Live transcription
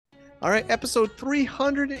All right, episode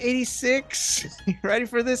 386. You ready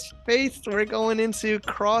for this, Faith? We're going into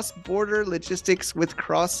cross-border logistics with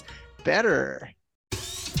CrossBetter.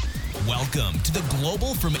 Welcome to the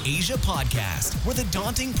Global from Asia podcast, where the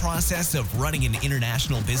daunting process of running an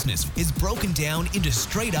international business is broken down into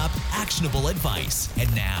straight-up, actionable advice.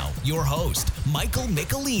 And now, your host, Michael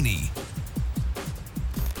Michelini.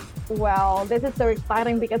 Well, this is so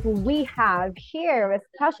exciting because we have here a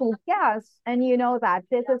special guest, and you know that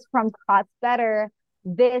this is from CrossBetter.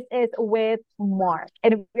 This is with Mark,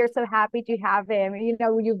 and we're so happy to have him. You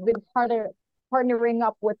know, you've been partnering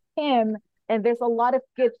up with him, and there's a lot of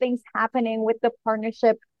good things happening with the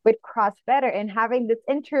partnership with CrossBetter. And having this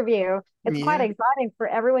interview, it's quite exciting for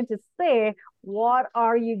everyone to see what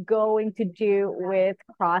are you going to do with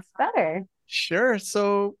CrossBetter. Sure.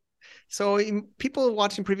 So people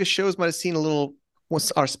watching previous shows might have seen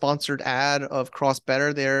what's our sponsored ad of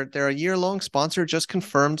CrossBetter. They're a year-long sponsor, just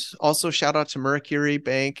confirmed. Also, shout out to Mercury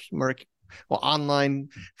Bank. Online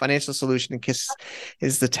financial solution, in case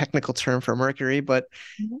is the technical term for Mercury, but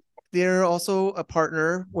they're also a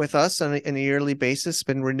partner with us on a yearly basis,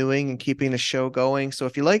 been renewing and keeping the show going. So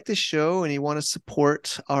if you like this show and you want to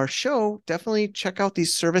support our show, definitely check out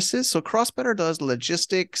these services. So CrossBetter does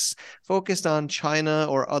logistics focused on China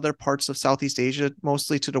or other parts of Southeast Asia,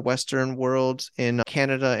 mostly to the Western world, in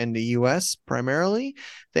Canada and the US primarily.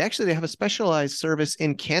 They have a specialized service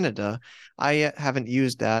in Canada. I haven't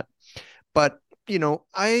used that, but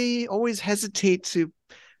I always hesitate to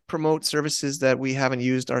promote services that we haven't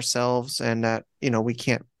used ourselves and that we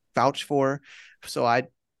can't vouch for. So I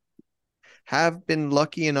have been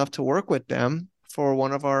lucky enough to work with them for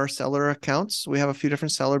one of our seller accounts. We have a few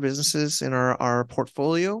different seller businesses in our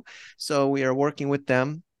portfolio, so we are working with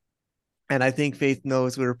them. And I think Faith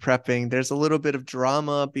knows we were prepping. There's a little bit of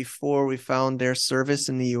drama before we found their service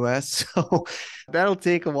in the US. So that'll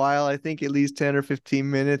take a while. I think at least 10 or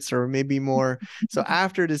 15 minutes or maybe more. So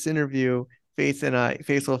after this interview, Faith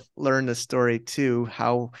will learn the story too,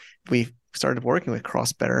 how we started working with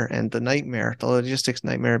CrossBetter and the logistics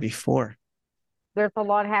nightmare before. There's a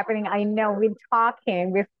lot happening. I know we've been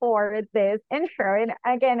talking before this intro. And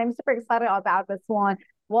again, I'm super excited about this one.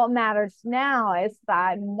 What matters now is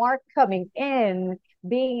that Mark coming in,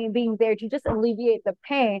 being there to just alleviate the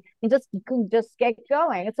pain and just get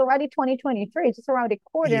going. It's already 2023, just around the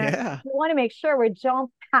corner. Yeah. We want to make sure we're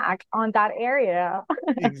jump packed on that area.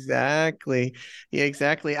 Exactly. Yeah,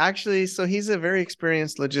 exactly. Actually, so he's a very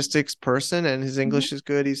experienced logistics person and his English is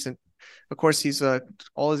good. Of course, he's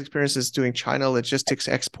all his experience is doing China logistics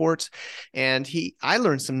exports, and I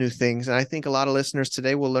learned some new things, and I think a lot of listeners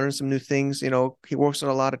today will learn some new things. He works with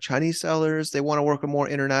a lot of Chinese sellers. They want to work with more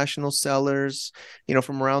international sellers,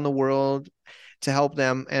 from around the world to help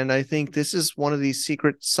them. And I think this is one of these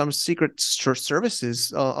secret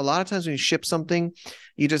services. A lot of times when you ship something,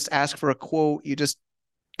 you just ask for a quote, you just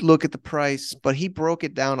look at the price, but he broke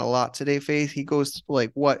it down a lot today, Faith. He goes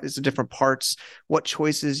like, what is the different parts, what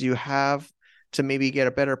choices you have to maybe get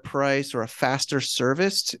a better price or a faster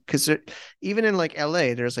service, because even in like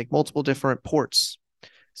LA, there's like multiple different ports.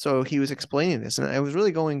 So he was explaining this, and I was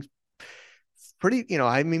really going pretty,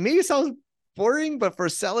 maybe it sounds boring, but for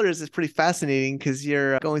sellers it's pretty fascinating because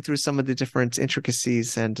you're going through some of the different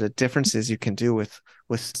intricacies and differences you can do with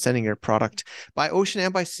sending your product by ocean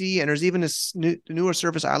and by sea. And there's even this newer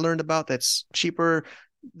service I learned about that's cheaper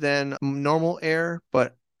than normal air,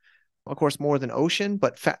 but of course more than ocean,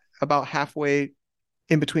 but about halfway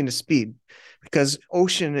in between the speed, because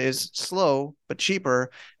ocean is slow but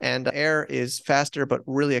cheaper and air is faster but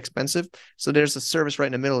really expensive. So there's a service right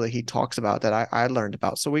in the middle that he talks about that I learned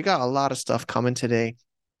about. So we got a lot of stuff coming today,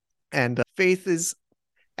 and Faith is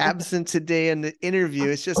absent today in the interview.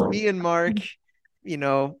 It's just me and Mark.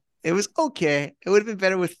 It was okay. It would have been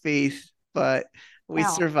better with Faith, but we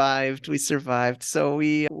survived. So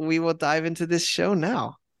we will dive into this show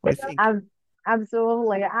now, I think.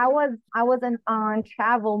 Absolutely. I was on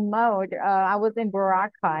travel mode. I was in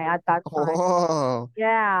Boracay at that time. Oh,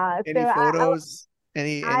 Yeah. any So photos?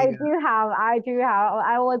 I do have.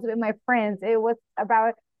 I was with my friends. It was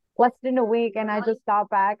about less than a week, and I just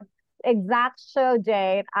got back. Exact show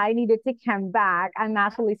date. I needed to come back. I'm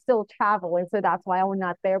actually still traveling, so that's why I'm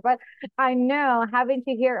not there. But I know having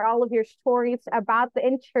to hear all of your stories about the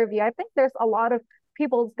interview, I think there's a lot of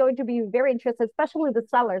people going to be very interested, especially the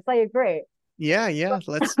sellers. I agree. Yeah.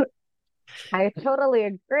 I totally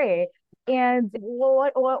agree. And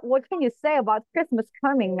what can you say about Christmas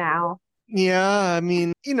coming now? Yeah,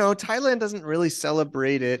 Thailand doesn't really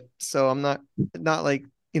celebrate it, so I'm not like,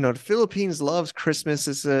 the Philippines loves Christmas.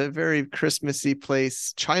 It's a very Christmassy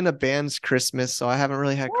place. China bans Christmas, so I haven't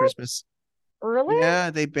really had Christmas Really?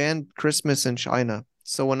 Yeah, they banned Christmas in China.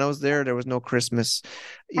 So when I was there was no Christmas.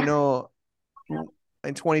 You know,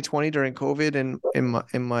 in 2020 during COVID and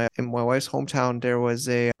in my wife's hometown, there was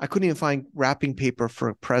I couldn't even find wrapping paper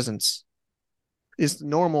for presents. It's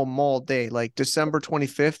normal mall day. Like December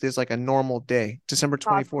 25th is like a normal day. December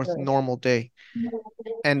 24th, Possibly. normal day.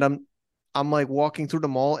 And I'm like walking through the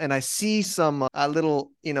mall and I see some a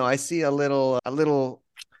little, I see a little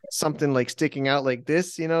something like sticking out like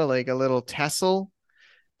this, like a little tassel.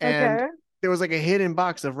 And Okay. there was like a hidden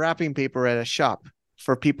box of wrapping paper at a shop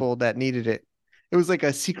for people that needed it. It was like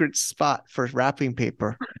a secret spot for wrapping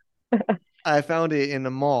paper. I found it in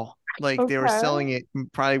the mall. Like they were Okay. selling it,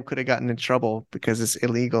 probably could have gotten in trouble because it's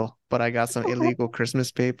illegal, but I got some illegal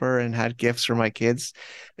Christmas paper and had gifts for my kids.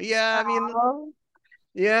 But yeah, I mean, Oh,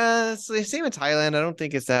 yeah, it's the same in Thailand. I don't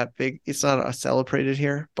think it's that big. It's not celebrated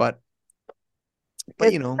here, but it's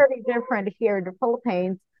pretty different here in the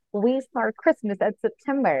Philippines. We start Christmas at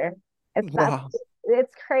September. That's wow.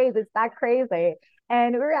 it's crazy. It's that crazy.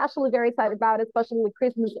 And we're actually very excited about it, especially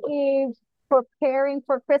Christmas Eve, preparing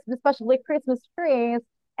for Christmas, especially Christmas trees.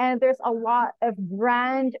 And there's a lot of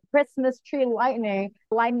grand Christmas tree lightning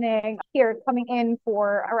here coming in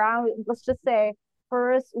for around, let's just say,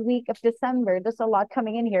 first week of December. There's a lot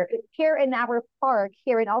coming in here in our park,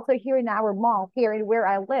 here and also here in our mall, here in where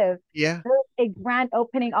I live. Yeah, There's a grand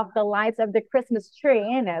opening of the lights of the Christmas tree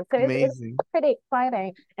in it. So it's amazing. pretty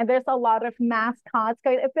exciting. And there's a lot of mascots.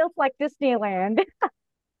 It feels like Disneyland.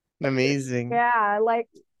 Amazing. Yeah, like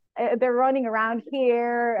they're running around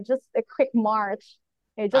here, just a quick march.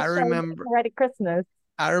 It I just shows it's remember already Christmas.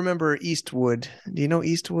 I remember Eastwood. Do you know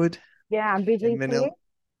Eastwood Yeah, in BGC, Manila?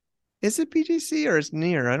 Is it BGC or is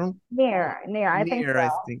near? I don't near, I think near, I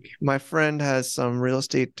so. think. My friend has some real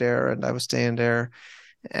estate there and I was staying there.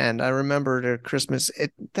 And I remember the Christmas.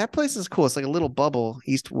 That place is cool. It's like a little bubble,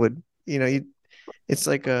 Eastwood. It's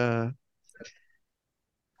like a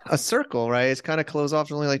circle, right? It's kind of closed off.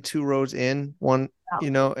 There's only like two roads in, one,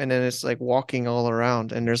 Yeah. and then it's like walking all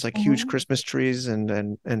around. And there's like huge Mhm. Christmas trees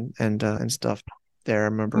and stuff there. I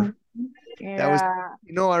remember Mhm. that was,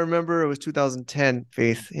 Yeah, I remember it was 2010,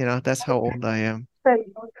 Faith. That's how old I am. so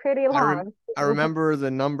pretty I rem long. I remember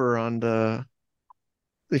the number on the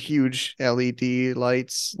huge LED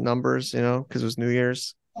lights numbers, because it was New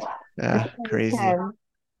Year's. It's Yeah, crazy. 2010.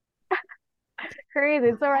 Crazy.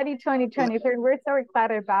 It's already 2023. We're so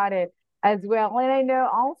excited about it as well. And I know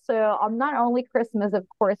also, not only Christmas, of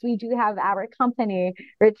course, we do have our company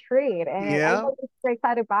retreat, and Yeah. everybody's so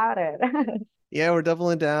excited about it. Yeah, we're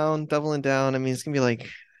doubling down. I mean, it's gonna be like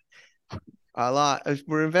a lot.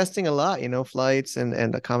 We're investing a lot, flights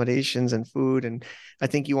and accommodations and food. And I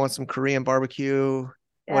think you want some Korean barbecue.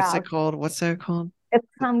 What's Yeah, it called? What's that called? it's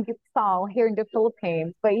samgyeopsal here in the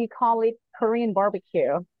Philippines, but you call it Korean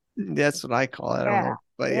barbecue. That's what I call it. I don't Yeah, know.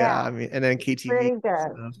 But yeah, yeah, I mean, and then KTV pretty good.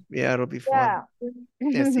 stuff. Yeah, it'll be fun. Yeah.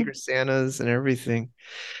 Yeah, Secret Santas and everything.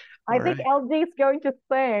 I All think right. LG is going to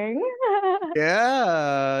sing.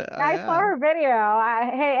 Yeah, I saw yeah. her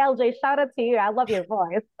video. Hey, LJ, shout out to you. I love your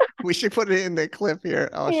voice. We should put it in the clip here.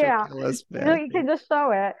 Oh, she'll Yeah, kill us, you man. you can just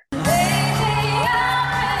show it.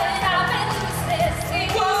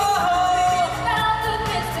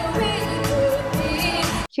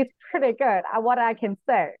 She's pretty good at what I can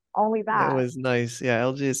say. Only It that. was nice. Yeah,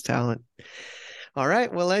 LG's talent. All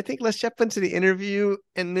right. Well, I think let's jump into the interview.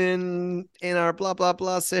 And then in our blah, blah,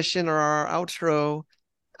 blah session or our outro,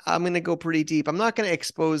 I'm going to go pretty deep. I'm not going to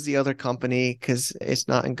expose the other company because it's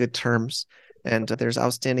not in good terms. And there's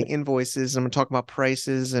outstanding invoices. I'm going to talk about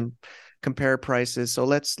prices and compare prices. So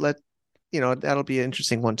that'll be an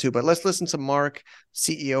interesting one too. But let's listen to Mark,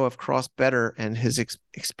 CEO of CrossBetter, and his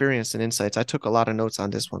experience and insights. I took a lot of notes on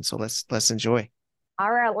this one. So let's enjoy.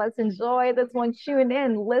 All right, let's enjoy this one. Tune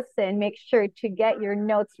in, listen, make sure to get your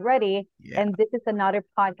notes ready. Yeah, And this is another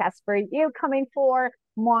podcast for you coming for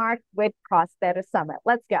Mark with CrossBetter Summit.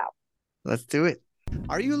 Let's go. let's do it.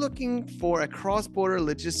 Are you looking for a cross-border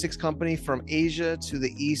logistics company from Asia to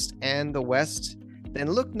the East and the West? Then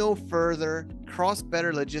look no further.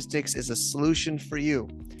 CrossBetter Logistics is a solution for you.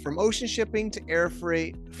 From ocean shipping to air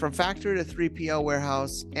freight, from factory to 3PL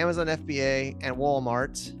warehouse, Amazon FBA, and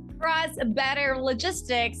Walmart. CrossBetter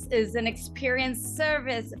Logistics is an experienced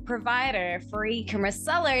service provider for e-commerce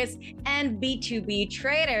sellers and B2B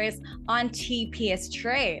traders on TPS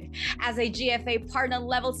Trade. As a GFA partner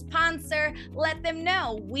level sponsor, let them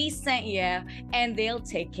know we sent you and they'll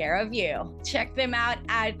take care of you. Check them out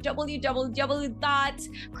at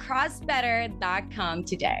www.crossbetter.com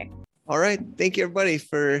today. All right. Thank you, everybody,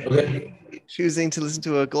 for choosing to listen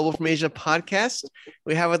to a Global from Asia podcast.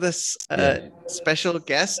 We have with us a special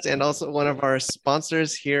guest and also one of our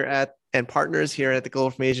sponsors here at and partners here at the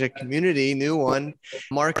Global from Asia community, new one,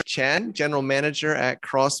 Mark Chan, General Manager at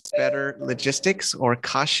Cross Better Logistics or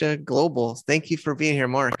Kasha Global. Thank you for being here,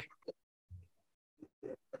 Mark.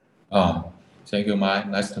 Thank you, Mike.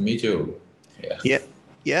 Nice to meet you.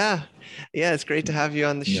 Yeah. It's great to have you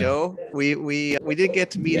on the show. We did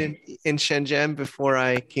get to meet in Shenzhen before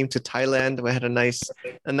I came to Thailand. We had a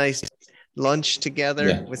nice lunch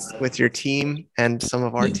together with your team and some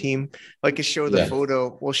of our team. I can show the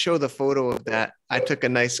photo. We'll show the photo of that. I took a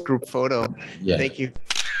nice group photo. Thank you.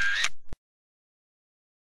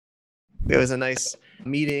 It was a nice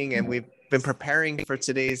meeting, and we've been preparing for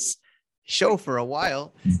today's show for a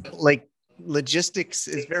while. Like, logistics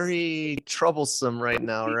is very troublesome right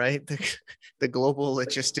now, right? The global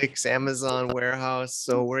logistics, Amazon warehouse.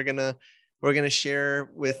 So we're gonna share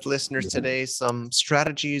with listeners today some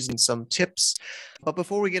strategies and some tips. But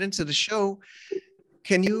before we get into the show,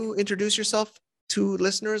 can you introduce yourself to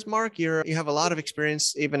listeners, Mark? You have a lot of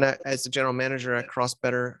experience, even as the general manager at Cross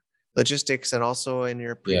Better Logistics, and also in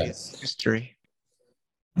your previous history.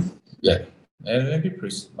 And let me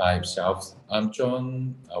present myself. I'm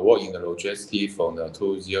John. I work in the logistics from the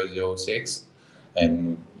 2006,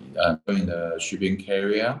 and in the shipping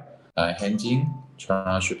carrier, Hanjin,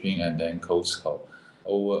 China Shipping, and then Coastal.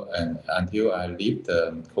 Until I leave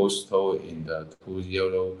the Coastal in the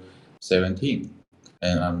 2017,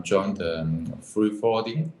 and I'm joined the free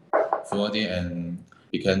forwarding, and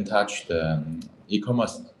you can touch the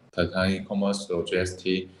e-commerce, e-commerce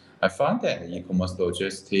logistics. I found that e-commerce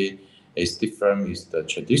logistics is different with the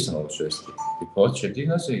traditional logistics, because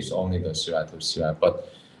traditional is only the CI to CI, but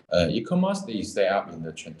e-commerce is set up in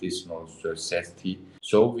the traditional logistics.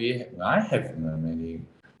 So I have many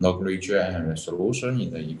knowledge and solution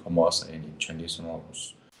in the e-commerce and in traditional,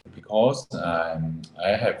 because I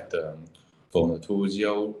have the from the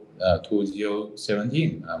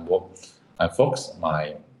 2017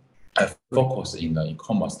 I focus in the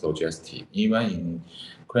e-commerce logistics. Even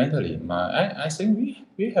currently, I think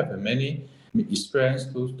we have many experience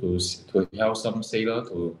to help some sailor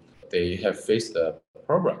they have faced a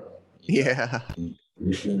problem. In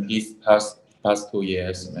these past 2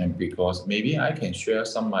 years, and because maybe I can share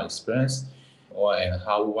some of my experience and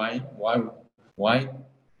how why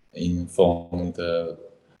from the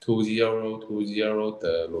 2020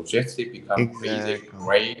 the logistics become crazy,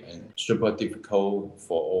 great, and super difficult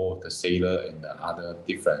for all the sailor and the other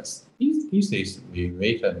difference. This is we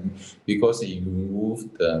make them because you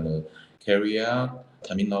remove the carrier,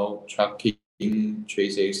 terminal, trucking,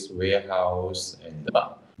 traces, warehouse, and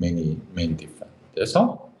many different. That's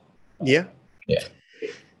all.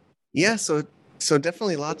 So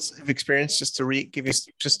definitely lots of experience. Just to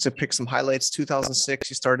pick some highlights. 2006,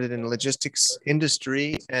 you started in the logistics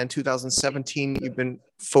industry, and 2017, you've been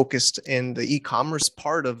focused in the e-commerce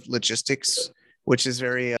part of logistics, which is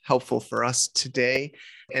very helpful for us today.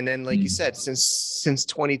 And then, like you said, since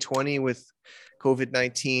 2020 with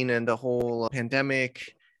COVID-19 and the whole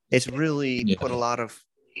pandemic, it's really put a lot of.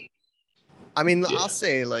 I'll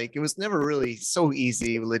say, like, it was never really so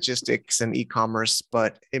easy, logistics and e-commerce,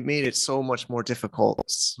 but it made it so much more difficult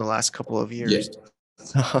the last couple of years.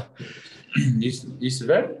 It's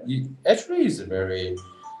very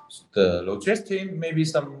the logistics. Maybe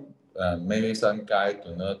some guy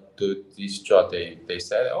do not do this job. They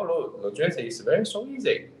said, oh, logistics is so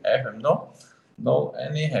easy. I have no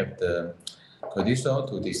any have the condition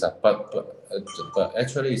to this, but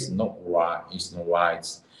actually it's not right. It's not right.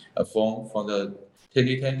 From the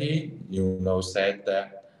 2020, said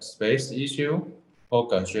that space issue, or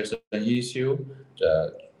construction issue,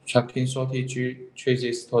 the trucking shortage,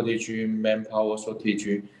 traces shortage, manpower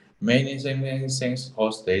shortage, many things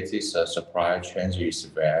cause this supply chain is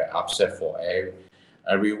very upset for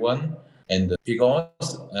everyone. And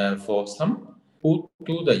because for some who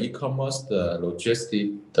do the e-commerce, the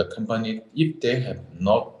logistics, the company, if they have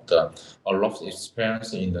not a lot of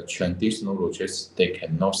experience in the traditional logistics, they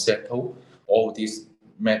cannot settle all this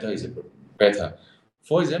matter is better.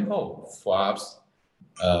 For example, for us,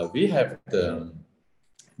 we have a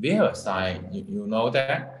sign. You know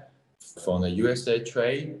that from the USA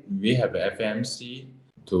trade, we have FMC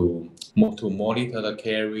to monitor the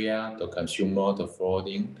carrier, the consumer, the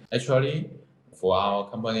forwarding. Actually, for our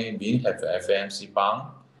company, we have FMC bond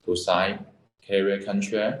to sign carrier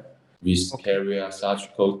contract with carrier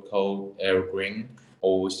such Coastal, Evergreen,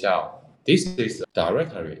 or Shell. This is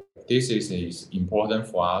directory. This is important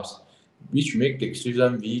for us, which make the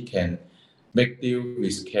decision we can make deal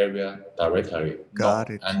with carrier directory, not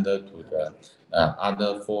under to the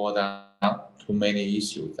other forwarder. Too many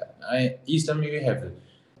issues. Easily we have to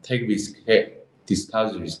take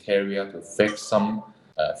discuss with carrier to fix some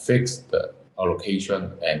fix the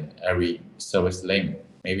allocation and every service lane.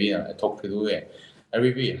 Maybe I talk to you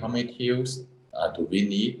every week, how many TOs do we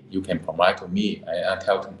need? You can provide to me. I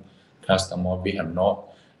tell the customer we have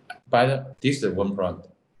not. But this is one point.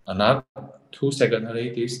 Another two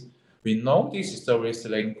secondary this we know this service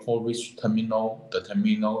lane called which terminal. The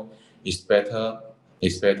terminal is better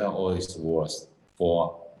or is worse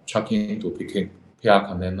for trucking to pick up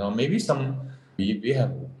container. Maybe some we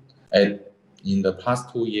have in the past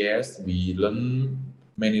 2 years we learn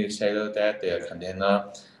many sailors that their container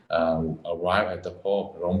arrive at the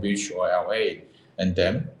port of Long Beach or LA, and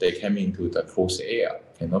then they came into the closed area,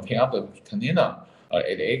 cannot pick up the container.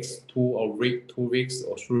 It takes 2 weeks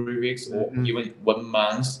or 3 weeks or even 1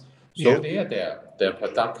 month. So their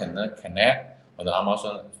product cannot connect on the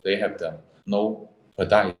Amazon. They have the no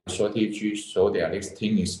product shortage, so their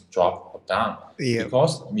listing is dropped down.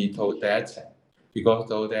 Because we told that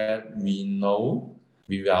we know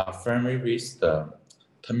we are familiar with the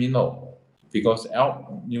terminal. Because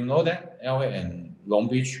you know that LA and Long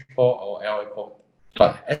Beach port or LA port,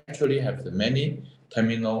 but actually have the many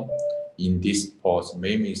terminal in this port.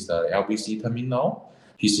 Maybe it's the LBC terminal,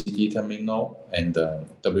 PCT terminal, and the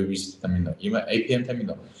WBC terminal, even APM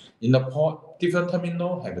terminal. In the port, different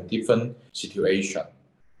terminal have a different situation.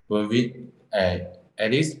 But we,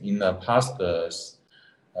 at least in the past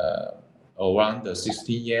around the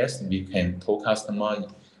 60 years, we can tell customer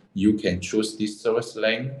you can choose this service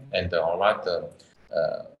lane and arrive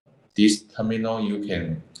this terminal. You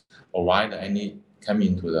can arrive any come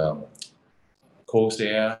into the closed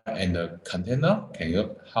area and the container. Can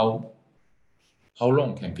you how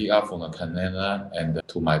long can pick up from the container and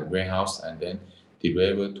to my warehouse and then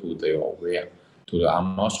deliver to the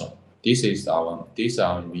Amazon. This is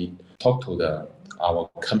we talk to our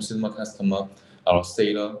customer, our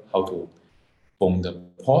seller, how to from the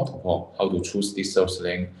port to port, how to choose this service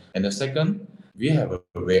lane. And the second, we have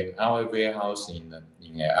our warehouse in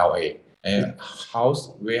LA. And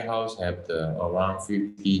warehouse have around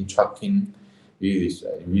 15 trucking, which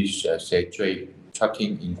say trade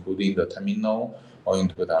trucking, including the terminal or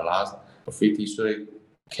into the last 53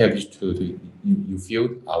 cabbage to you fill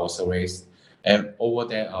our service. And over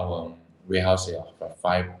there, our warehouse is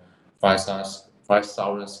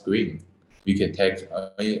 5,000 screen. We can take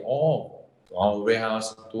all our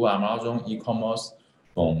warehouse to Amazon e-commerce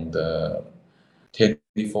from the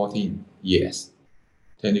 2014 years.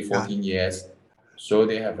 So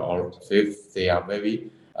they have they are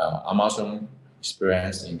very Amazon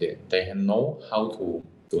experience in it. They know how to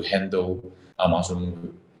handle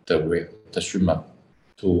Amazon the shipment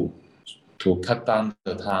to cut down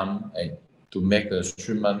the time and to make the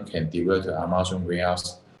shipment can deliver to Amazon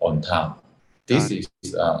warehouse on time. This is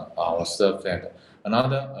our serve that.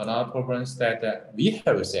 Another problem is that we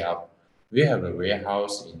have a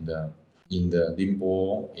warehouse in the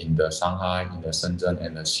Ningbo, in the Shanghai, in the Shenzhen,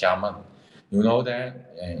 and the Xiamen. You know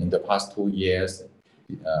that in the past 2 years,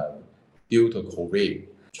 due to COVID,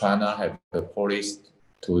 China have the policy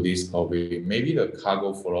to this COVID. Maybe the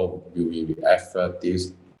cargo flow will be affected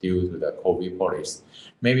this due to the COVID policy.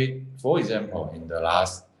 Maybe, for example, in the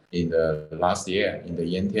last year, in the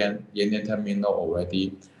Yantian terminal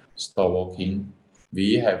already stopped working.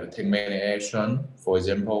 We have taken many action. For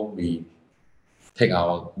example, we pick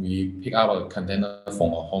up a container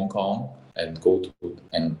from Hong Kong and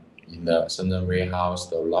and in the Shenzhen warehouse,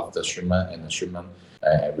 they lock the shipment and the shipment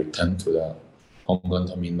return to the Hong Kong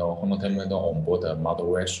terminal. Hong Kong terminal on board the mother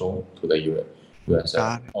vessel to the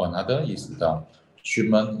USA. Or another is the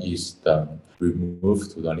shipment is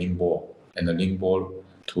removed to the Ningbo, and the Ningbo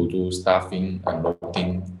to do staffing and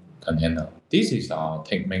loading container. This is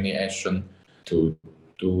take many action to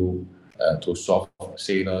solve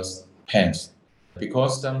sailors' pains.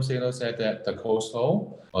 Because some sailors said that the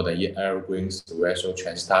coastal or the airplanes vessel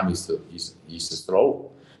transit time is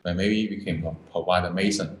slow, but maybe we can provide a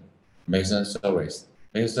Mason service.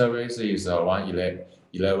 Mason service is around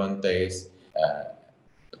 11 days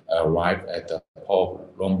arrive at the port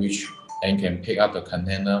of Long Beach and can pick up the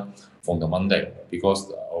container from the Monday because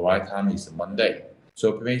the arrival time is Monday.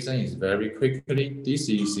 So Mason is very quickly. This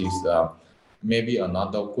is maybe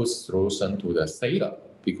another good solution to the sailor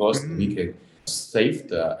because we can save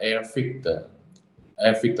the airfreight the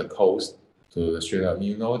cost to the sailor.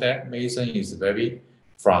 You know that Mason is very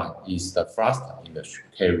fast in the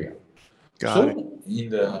carrier. In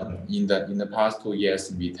the past 2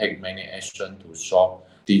 years, we take many action to solve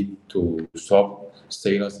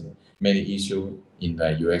sailors many issues in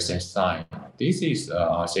the USS side. This is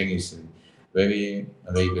I think is very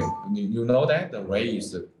good. You know that the rate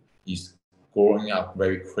is growing up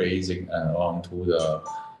very crazy onto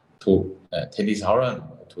to 20,000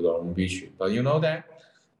 to the Long Beach. But you know that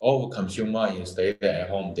all consumer instead at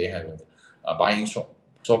home they have buying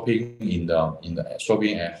shopping in the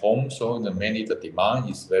shopping at home. So the demand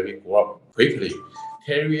is very grow up quickly.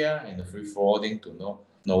 Carrier and free forwarding to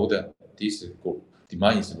know that this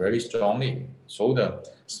demand is very strongly. So the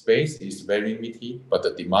space is very limited, but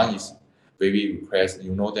the demand is very request.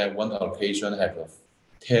 You know that one location have a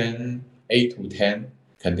 8 to 10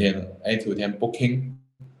 contain 8 to 10 booking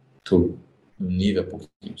to need a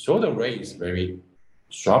booking. So the rate is very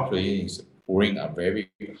sharply is going up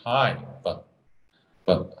very high. But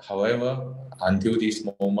however, until this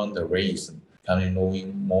moment, the rate is coming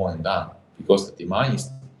moving more and down because the demand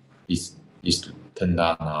is to turn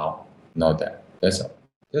down now. Not that. That's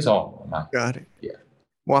all. Got it. Yeah.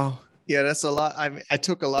 Wow. Yeah, that's a lot. I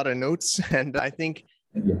took a lot of notes, and I think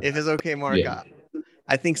if it's okay, Mark,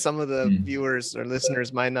 I think some of the viewers or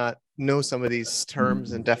listeners might not know some of these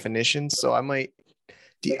terms and definitions. So I might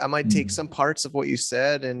take some parts of what you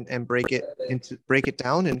said and break it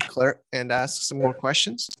down and ask some more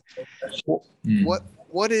questions.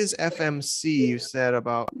 What is FMC? You said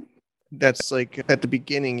about that's like at the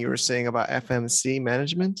beginning you were saying about FMC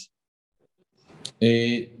management.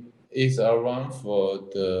 It is around for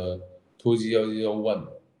the 2001.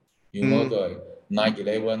 You know the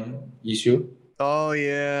 9/11 issue. Oh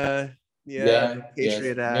yeah.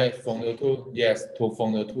 Patriot Act. From the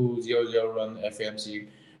 2001 FMC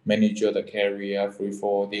manager the carrier, free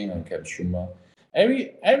forwarding and consumer.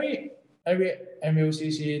 Every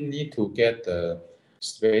MUCC need to get the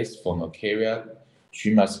space from a carrier.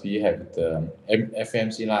 She must have the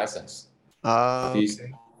FMC license.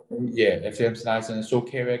 FMC license, so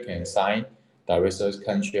carrier can sign direct sales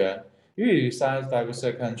contract. Usually sign direct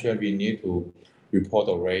sales contract, we need to report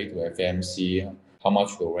the rate to FMC, how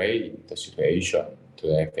much the rate, the situation to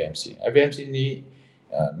the FMC. FMC need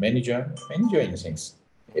manager in things.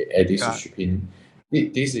 At this shipping,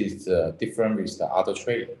 this is different with the other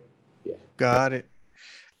trade. Yeah. Got it.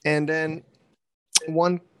 And then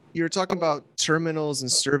you're talking about terminals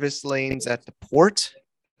and service lanes at the port.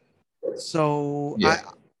 So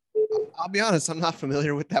I'll be honest, I'm not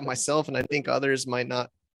familiar with that myself, and I think others might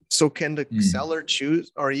not. So can the seller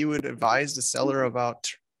choose, or you would advise the seller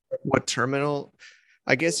about what terminal?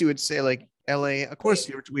 I guess you would say like LA. Of course,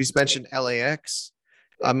 we mentioned LAX.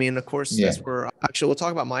 I mean, of course, that's where actually we'll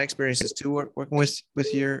talk about my experiences too, working with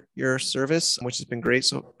your service, which has been great.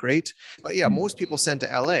 So great. But yeah, most people send to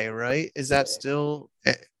LA, right? Is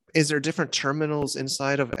there different terminals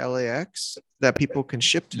inside of LAX that people can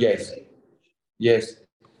ship to? Yes.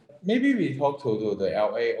 Maybe we talk to the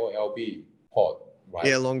LA or LB port, right?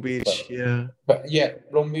 Yeah, Long Beach. But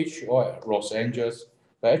Long Beach or Los Angeles.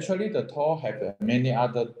 But actually, the toll have many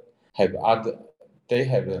other. They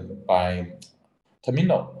have by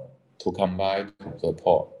terminal to combine to the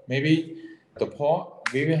port. Maybe the port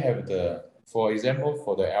we will have for example,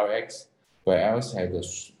 for the LX, where else have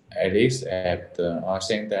at least at I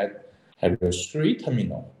think that have the 3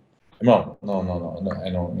 terminal. No,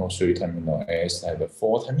 3 terminal. AS have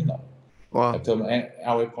 4 terminal. Wow.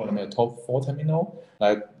 LA call them top 4 terminal,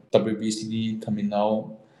 like WBCD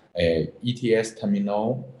terminal, ETS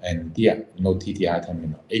terminal, and TTI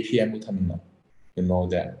terminal, APM terminal. You know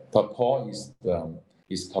that. But port is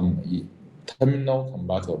terminal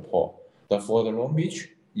combined to port. But for the Long Beach,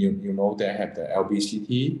 you know they have the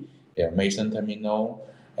LBCT, Mason terminal,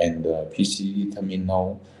 and the PCD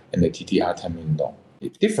terminal, and the TTR terminal.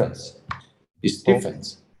 It's different.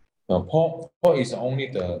 The port is only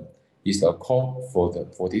a call for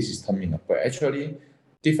this terminal, but actually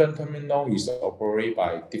different terminal is operated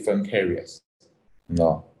by different carriers.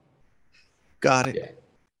 No. Got it. Yeah.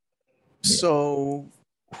 So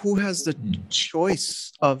who has the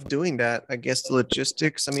choice of doing that? I guess the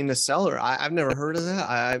logistics. I mean, the seller. I've never heard of that.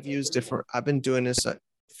 I've been doing this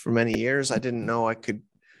for many years. I didn't know I could.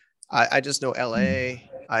 I just know LA.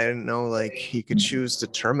 I didn't know like he could choose the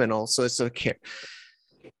terminal. So it's okay.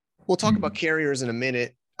 We'll talk about carriers in a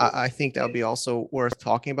minute. I think that would be also worth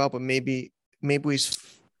talking about. But maybe we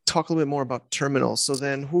talk a little bit more about terminals. So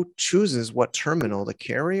then who chooses what terminal? The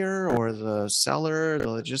carrier or the seller, the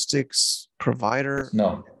logistics provider?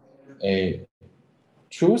 No.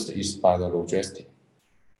 Choose is by the logistic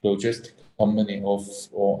company or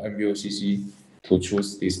MUCC to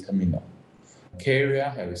choose this terminal. Carrier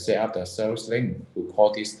have set up the sales link to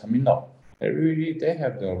call this terminal. They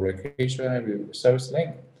have the registration sales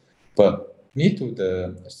link, but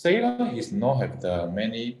the seller is not have the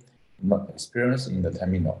many experience in the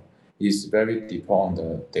terminal. It's very depend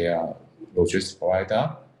on their logistics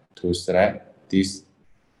provider to select this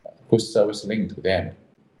good service link to them.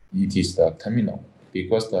 It is the terminal.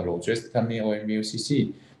 because the logistics company or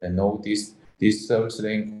MUCC, they know this service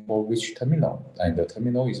lane for which terminal, and the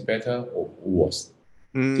terminal is better or worse.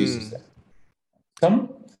 This is that.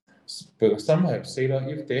 Some have said that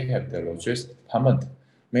if they have the logistics department,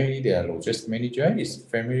 maybe their logistics manager is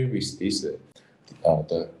familiar with this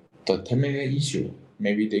the terminal issue.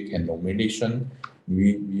 Maybe they can nomination.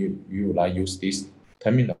 We would like use this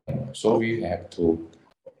terminal, so we have to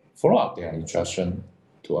follow up their instruction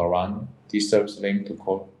to run this service link to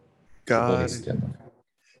call. Got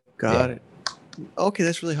it. Okay,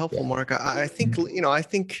 that's really helpful, Mark. I think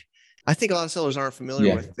I think a lot of sellers aren't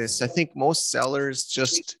familiar with this. I think most sellers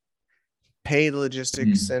just pay the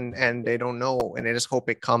logistics and they don't know, and they just hope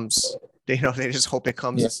it comes. They just hope it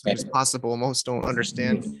comes as soon as possible. Most don't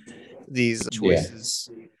understand these choices.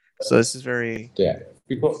 So this is very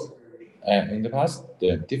because in the past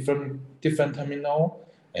the different terminal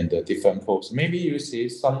and the different costs. Maybe you see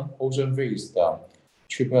some ocean freight is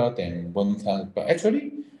cheaper than one time, but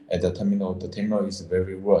actually at the terminal is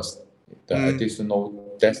very worse. The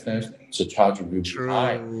additional destination charge will be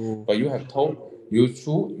high, but you have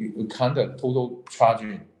you can't total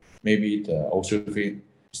charging. Maybe the ocean freight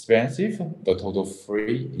expensive, the total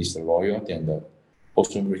free is lower than the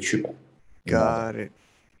ocean freight cheaper. Got it.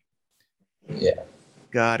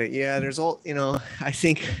 Got it. Yeah, there's all, I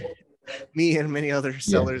think me and many other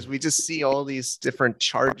sellers, we just see all these different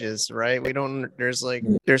charges, right?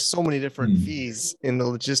 There's so many different fees in the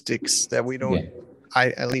logistics that we don't,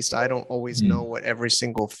 at least I don't always know what every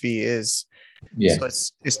single fee is. So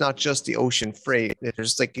it's not just the ocean freight.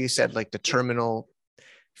 There's, like you said, like the terminal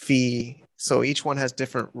fee. So each one has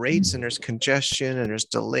different rates, and there's congestion and there's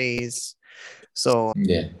delays. So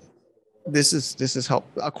this is help.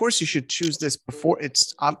 Of course, you should choose this before it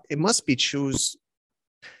must be chosen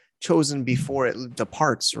before it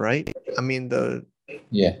departs, right? I mean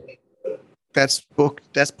that's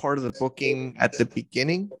part of the booking at the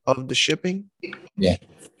beginning of the shipping.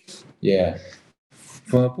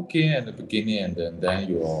 For booking at the beginning, and then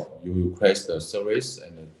you request the service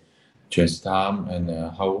and the transit time, and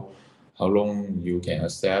how long you can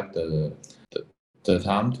accept the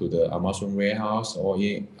time to the Amazon warehouse or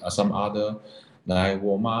in some other like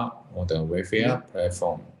Walmart or the Wayfair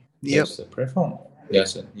platform. Yes, the platform.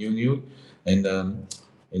 Yes, you need, and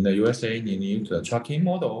in the USA you need the tracking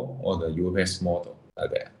model or the UPS model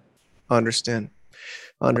like that. Understand.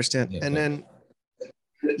 And then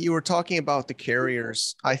you were talking about the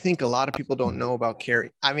carriers. I think a lot of people don't know about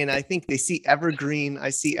carrier. I mean, I think they see Evergreen.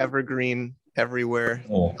 I see Evergreen everywhere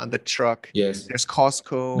on the truck. Yes. There's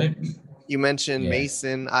Costco. You mentioned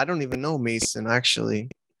Mason. I don't even know Mason, actually.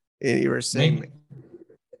 You were saying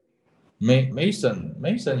Mason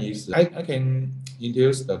is I can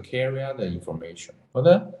introduce the carrier the information.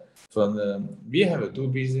 We have two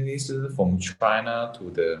businesses from China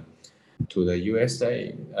to the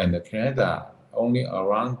USA and Canada. Only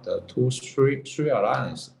around the three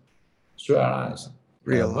alliance. One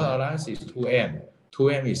alliance is 2M.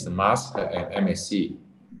 2M is Maersk and MSC.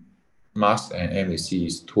 Maersk and MSC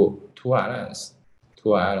is two alliance.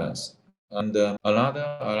 And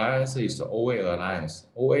another alliance is the OA alliance.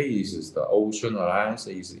 OA is the Ocean Alliance,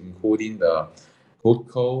 is including the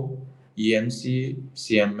GoodCo, EMC,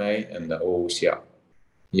 CMA, and the OOCL.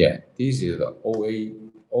 This is the OA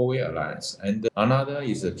alliance. And another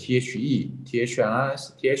is the THE. THE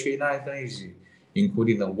alliance. THE alliance is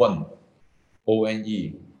including the ONE,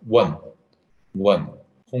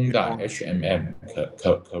 Honda, HMM,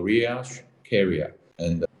 Korea carrier,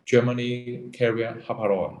 and Germany carrier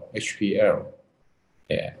Hapag-Lloyd, HPL.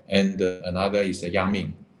 And another is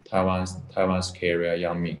Yang-Ming, Taiwan's carrier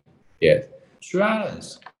Yang-Ming. Three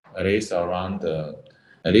islands, at least around but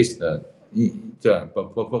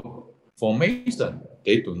for Mason,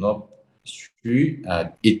 they do not.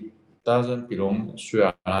 It doesn't belong. Three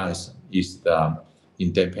alliance is the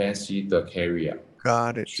independent the carrier.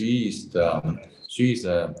 Got it. She is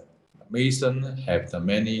Mason have the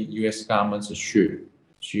many U.S. government's share.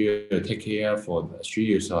 She take care for.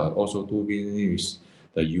 She is also do business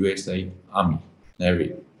with the USA Army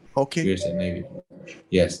Navy. Okay. USA Navy.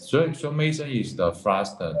 Yes. So Mason is the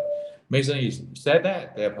first. Mason is said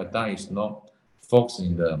that their product is not focused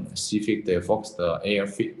in the Pacific. They focus the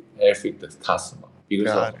airfreight the customer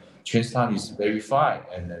because transit time is very fast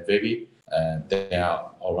and very. They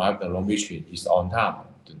are arrived at Long Beach is on time.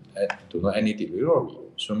 Do not any delivery.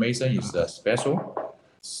 So Mason is a special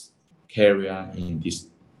carrier in this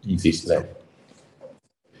level.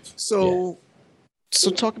 So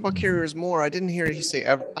talk about carriers more. I didn't hear you say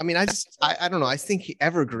I don't know. I think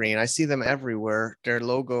Evergreen. I see them everywhere. Their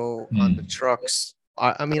logo on the trucks.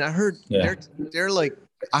 I heard they're like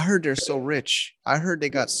I heard they're so rich. I heard they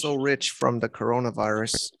got so rich from the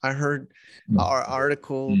coronavirus. I heard our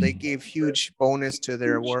article, they gave huge bonus to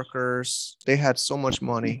their workers. They had so much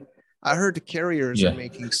money. I heard the carriers are Yeah.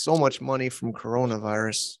 making so much money from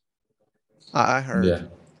coronavirus. I heard Yeah.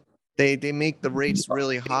 they make the rates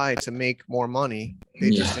really high to make more money. They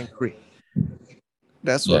just Yeah. increase.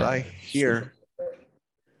 That's what Yeah. I hear.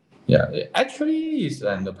 Yeah, actually, is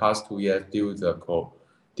in the past 2 years due to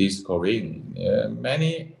this COVID,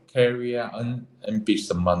 many carrier earn big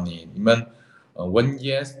some money. Even 1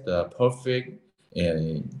 year the perfect,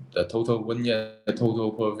 the total 1 year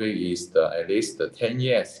total profit is at least the 10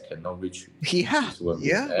 years cannot reach. Yeah, This will be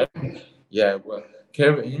yeah. yeah. Well,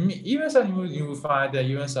 even some you will find that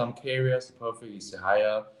even some carriers profit is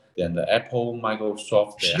higher than the Apple,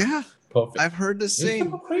 Microsoft. Their Yeah, profit. I've heard the It's same.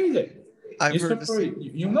 so crazy. I've It's so heard the same.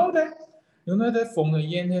 crazy. You know that? You know that from the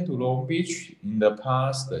Yantian to Long Beach in the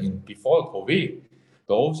past, before COVID,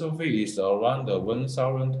 the also fee is around the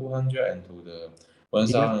 1,200 and to the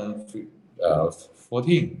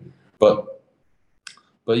 1,014. But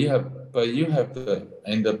you have the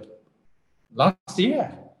and the last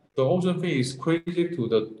year the also fee is crazy to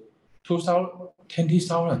the 2,000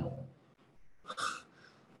 20,000.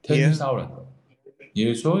 Yeah. 20,000.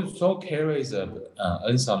 You so carries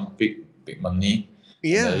earn some big money.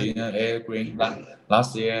 Yeah. And, you know, Air Green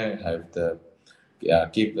last year have the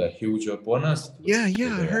give the huge bonus. Yeah, to I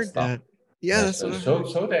their heard staff. that. Yeah, that's what I heard.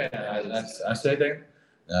 So that I said that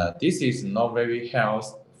this is not very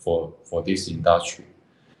healthy for this industry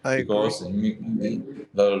I agree. because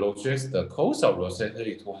the cost of logistics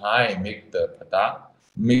is too high, make the product,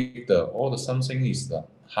 all the something is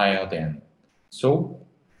higher than, so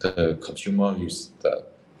the consumer is the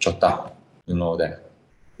shut down. You know that.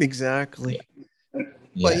 Exactly.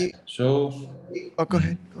 Yeah. But So go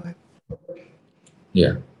ahead. Go ahead.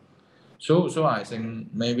 yeah. So I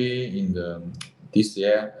think maybe in this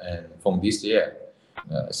year and from this year,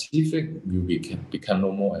 Civic will become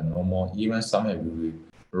normal and normal. Even some will be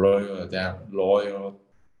loyal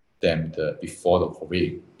than before the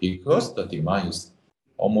COVID because the demand is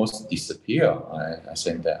almost disappear. I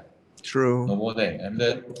think that. True. No more than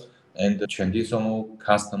and the traditional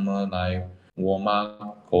customer like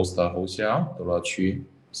Walmart, Costa Wholesale, Dollar Tree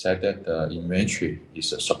said that the inventory is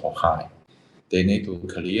super high. They need to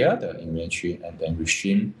clear the inventory and then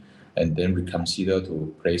resume and then reconsider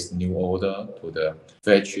to place new order to the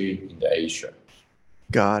factory in the Asia.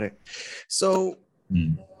 Got it. So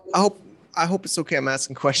Mm. I hope it's okay. I'm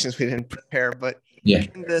asking questions we didn't prepare, but Yeah.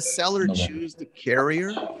 can the seller No. choose the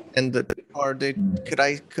carrier and could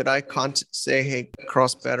I say, hey,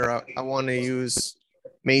 Crossbetter, I want to use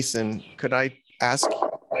Mason. Could I ask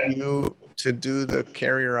you to do the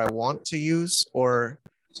carrier I want to use? Or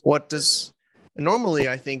what does normally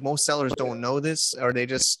I think most sellers don't know this, or they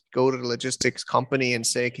just go to the logistics company and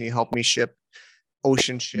say, can you help me ship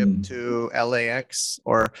ocean ship to LAX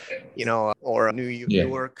or New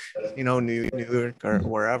York, New York or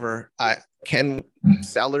wherever. Can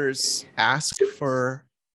sellers ask for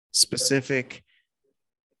specific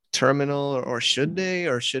terminal or should they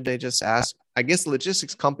just ask? I guess the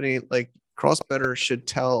logistics company like Crossbetter should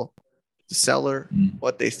tell the seller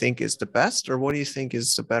what they think is the best, or what do you think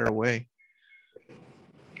is the better way?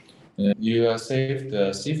 You save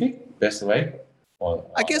the Civic best way?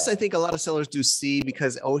 I guess I think a lot of sellers do sea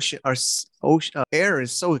because air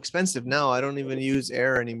is so expensive now. I don't even use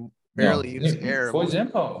air anymore. Barely use air. For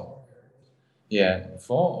example,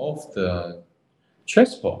 for of the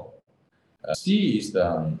transport, sea is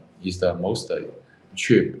the most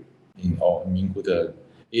cheap include the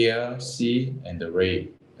air, sea, and the rail.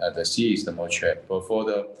 The sea is the most cheap. But for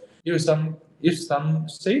the if some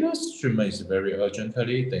sailors shipment is very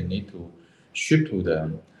urgently, they need to ship to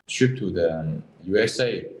the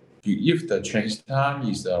USA. If the transit time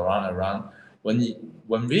is around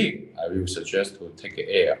 1 week, I will suggest to take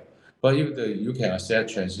air. But if you can accept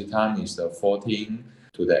transit time is the 14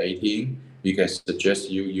 to the 18, we can suggest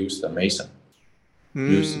you use the Mason.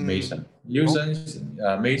 Use Mason.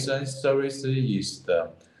 Mason service is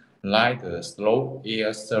the slow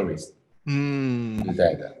air service.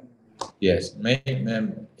 That. Yes,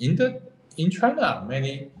 in China,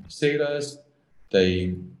 many sailors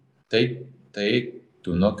they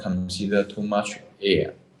do not consider too much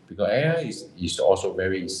air because air is also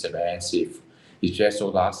very expensive. It's just so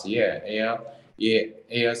last year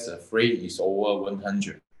air's freight is over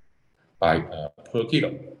 100 per kilo.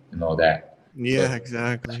 You know that. Yeah, but,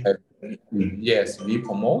 exactly. Yes, we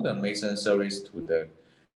promote the Mason service to the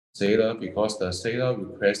sailor because the sailor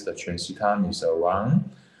request the transit time is around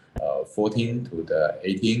 14 to the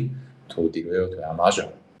 18 to deliver to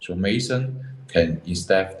Amazon. So Mason can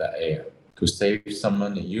instead the air to save some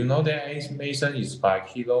money. You know that Mason is by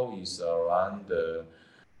kilo is around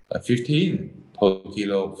 15 per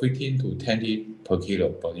kilo, 15 to 20 per kilo.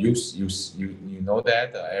 But you know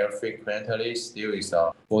that the air frequently still is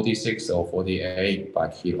 46 or 48 by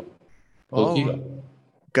kilo per kilo.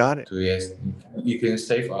 Got it. So yes, you can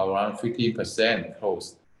save around 50%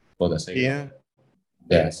 cost for the sailor. Yeah.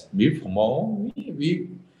 Yes, we promote. We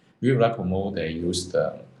like promote they use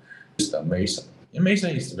the Mason.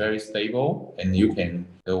 Mason is very stable, and the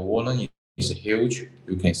volume is huge.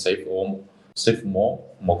 You can save more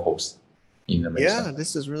cost in the Mason. Yeah,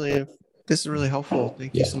 this is really helpful.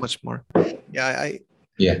 Thank you so much, Mark.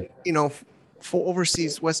 Yeah, for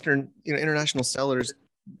overseas Western, international sellers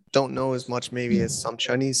don't know as much maybe as some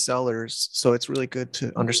Chinese sellers, so it's really good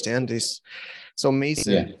to understand this. So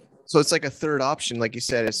Mason, so it's like a third option, like you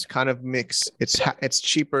said. It's kind of mixed. It's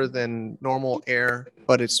cheaper than normal air,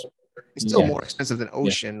 but it's still more expensive than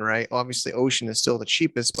ocean, right? Obviously, ocean is still the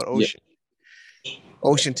cheapest, but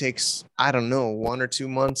ocean takes, I don't know, 1 or 2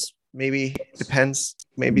 months, maybe, depends,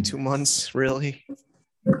 maybe 2 months, really.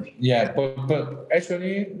 Yeah, but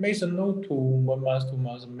actually Mason no 1 month, 2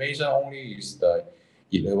 months. Mason only is the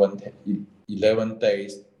 11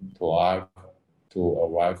 days to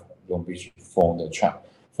arrive Long Beach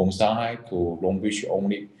from Shanghai to Long Beach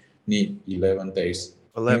only need 11 days.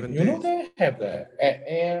 11 you days. know they have the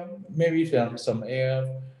air, maybe some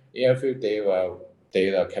airfield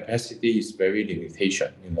their capacity is very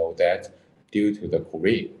limitation. You know that due to the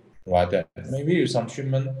COVID, right? Maybe some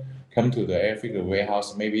shipment come to the airfield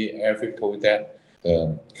warehouse. Maybe airfield told that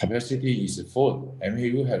the capacity is full, and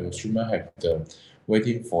you have a shipment have the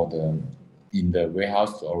waiting for in the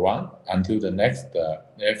warehouse to arrive until the next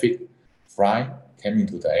airfield flight came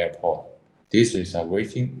into the airport. This is a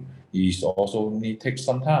waiting. Is also need take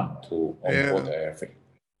some time to onboard the airfield.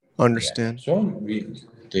 Understand. So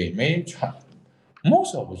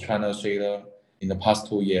most of the China sailor in the past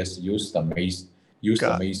 2 years use the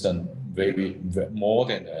Mason very more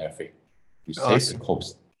than the airfield. You save the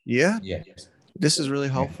cost. Yeah. Yes. This is really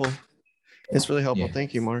helpful. It's really helpful.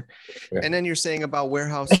 Thank you, Mark. And then you're saying about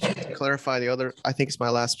warehouse, just to clarify the other, I think it's my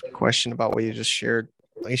last question about what you just shared.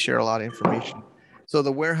 You share a lot of information. So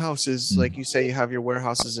the warehouses, like you say, you have your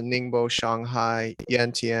warehouses in Ningbo, Shanghai,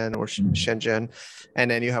 Yantian, or Shenzhen, and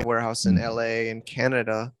then you have warehouse in LA and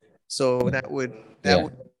Canada. So that would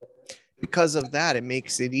because of that, it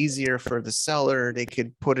makes it easier for the seller. They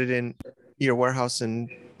could put it in your warehouse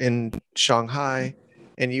in Shanghai,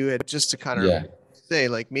 and you had just to kind of say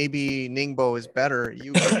like maybe Ningbo is better.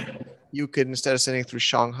 You could instead of sending through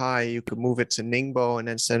Shanghai, you could move it to Ningbo and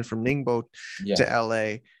then send from Ningbo to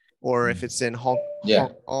LA. Or if it's in Hong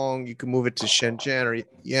Kong, you can move it to Shenzhen or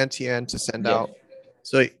Yantian to send out.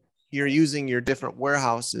 So you're using your different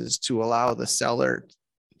warehouses to allow the seller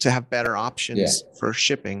to have better options for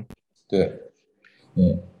shipping. Good.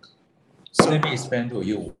 So let me explain to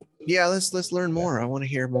you. Yeah, let's learn more. I want to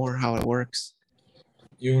hear more how it works.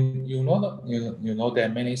 You know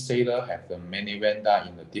that many sailors have the many vendor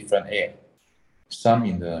in the different area. Some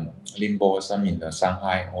in the Ningbo, some in the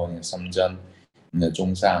Shanghai or in Shenzhen. In the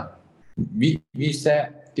Zhongshan, we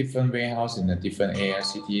set different warehouse in a different area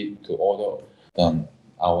city to order.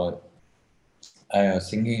 Our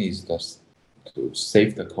thinking is to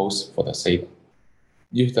save the cost for the seller.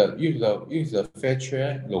 If the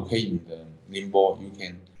factory located in the Ningbo, you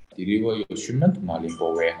can deliver your shipment to my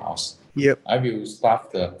Ningbo warehouse. Yep. I will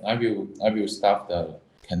stuff the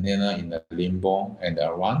container in the Ningbo and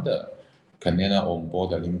around the container on board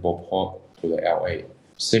the Ningbo port to the LA.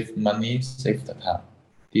 Save money, save the time.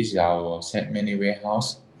 This is our many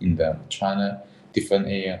warehouse in the China, different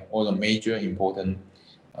area, all the major important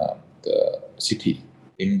the city.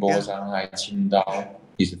 Ningbo, Shanghai, Qingdao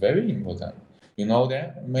is very important. You know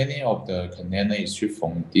that many of the container is shipped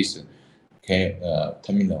from this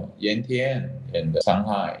terminal, Yantian and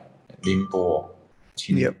Shanghai, Ningbo,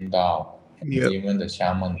 Qingdao, even the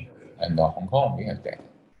Xiamen and Hong Kong. We have that.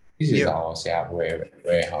 This is our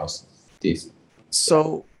warehouse.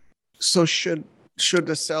 So should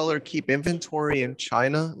the seller keep inventory in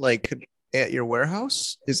China, like at your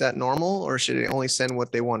warehouse? Is that normal, or should they only send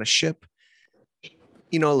what they want to ship?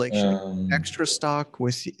 Like extra stock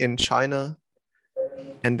in China,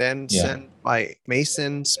 and then send by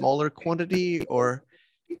Mason smaller quantity, or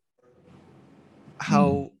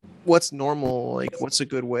how? What's normal? Like, what's a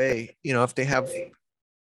good way? If they have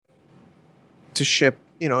to ship,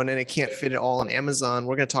 and then it can't fit it all on Amazon.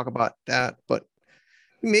 We're going to talk about that, but.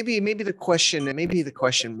 Maybe the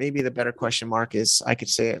better question, Mark, is I could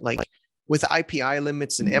say it like, with IPI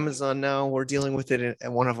limits in Amazon now. We're dealing with it at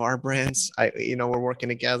one of our brands. We're working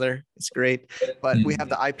together. It's great, but we have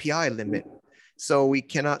the IPI limit, so we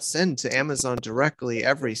cannot send to Amazon directly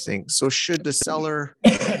everything. So should the seller,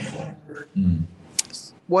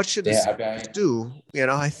 what should the seller do?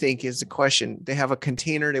 I think is the question. They have a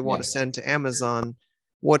container they want to send to Amazon.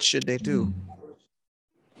 What should they do?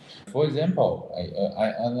 For example,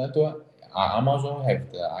 Amazon have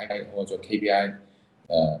the also KPI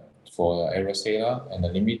for every seller and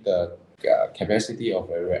limit the capacity of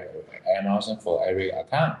Amazon for every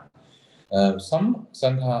account. Some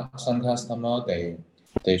customer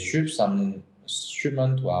they ship some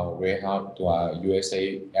shipment to our warehouse, to our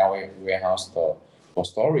USA LA warehouse for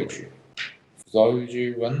storage.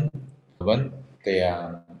 Storage when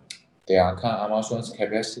their account Amazon's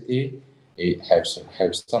capacity it have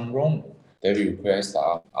some room. They request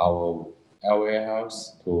our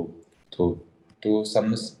warehouse to do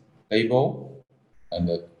some label and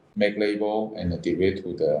make label and deliver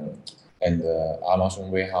to the Amazon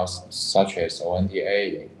warehouse such as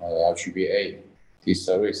ONDA or LGBA. This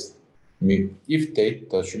service, if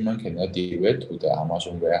the shipment cannot deliver to the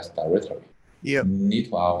Amazon warehouse directly, need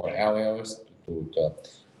to our LLs to the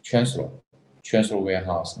transfer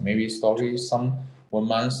warehouse, maybe storage some 1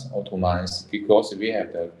 month or 2 months, because we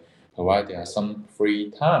have to provide them some free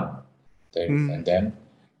time. And then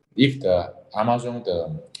if the Amazon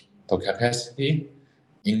the capacity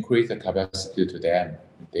increase the capacity to them,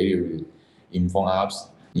 they will inform us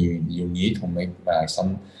you need to make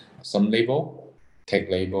some label, take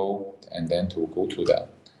label, and then to go to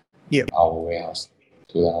our warehouse,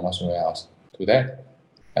 to the Amazon warehouse. To that,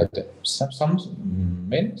 some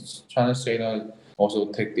many translators also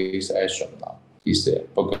take this action now.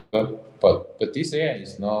 But this area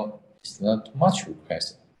is not too much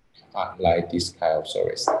requested like this kind of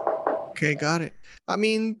service. Okay, got it. I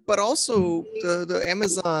mean, but also the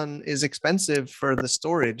Amazon is expensive for the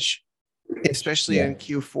storage, especially in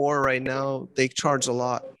Q4 right now. They charge a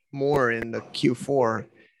lot more in the Q4,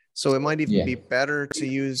 so it might even be better to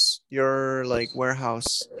use your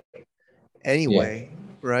warehouse anyway,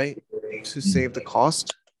 right? To save the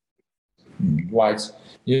cost. Right.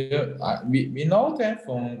 We know that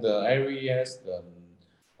from the every year's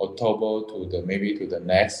October to maybe to the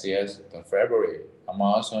next year's the February,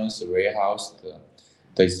 Amazon's warehouse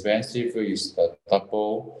the expensive is the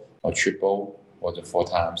double or triple or the 4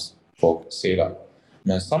 times for seller.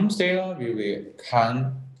 Now some seller will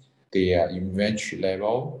count their inventory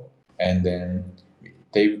level, and then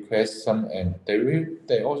they request some, and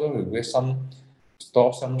they also request some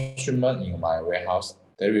store some shipment in my warehouse.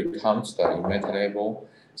 They will count the inventory level.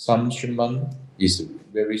 Some shipment is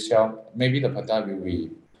very sell. Maybe the product will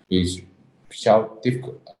sell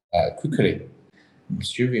difficult quickly.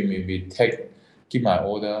 She will maybe give my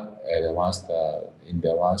order around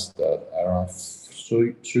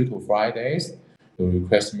 3 to 5 days to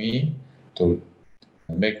request me to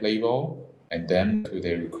make label, and then to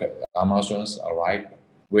the request Amazon's arrive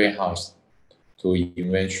warehouse to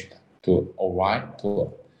inventory to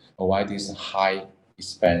avoid this high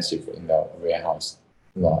expensive in the warehouse.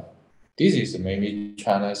 This is maybe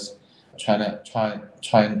China seller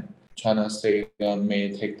may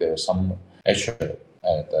take some action,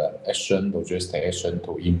 logistic action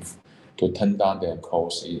to turn down their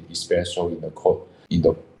costs, especially in the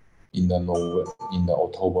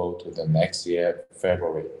October to the next year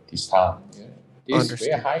February this time. This is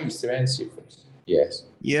very high expensive. Yes.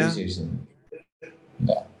 Yeah. This is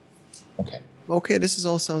okay. Okay, this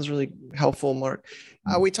all sounds really helpful, Mark.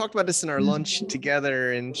 We talked about this in our lunch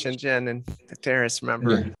together in Shenzhen and the terrace.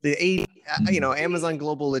 Remember the Amazon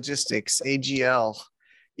Global Logistics (AGL).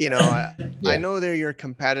 I know they're your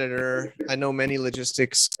competitor. I know many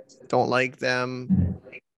logistics don't like them,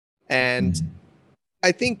 and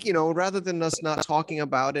I think rather than us not talking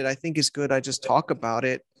about it, I think it's good I just talk about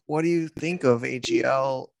it. What do you think of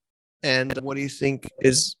AGL, and what do you think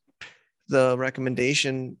is the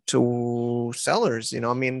recommendation to sellers? I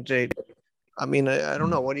don't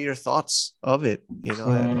know. What are your thoughts of it?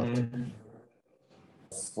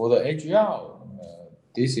 For the AGL,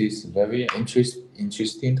 this is very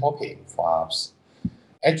interesting topic for us.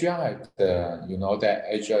 AGL, that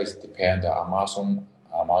AGL is depend on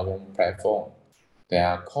Amazon platform.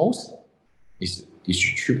 Their cost is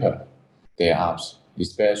cheaper. Their apps,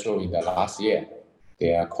 especially in the last year,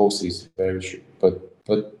 their cost is very cheap. But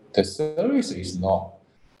the service is not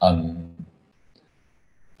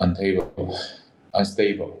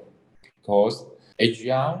unstable, because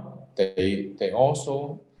AGL they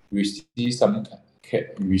also receive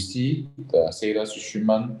the sales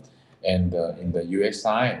shipment, and in the US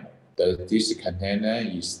side, this container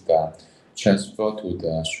is transfer to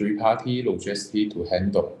the three-party logistics to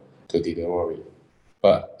handle the delivery,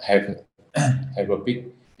 but have a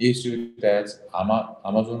big issue that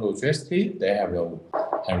Amazon Logistics they have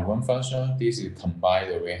one function. This is combine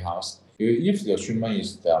the warehouse. If the shipment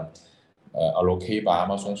is allocated by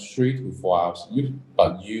Amazon 3 to 4 hours,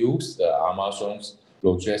 but use the Amazon's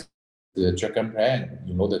logistics the Dragon plan,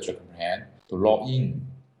 the Dragon plan to log in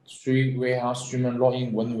 3 warehouse shipment log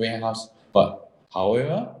in 1 warehouse. But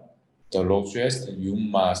however, the logistics you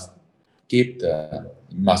must be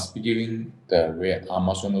giving the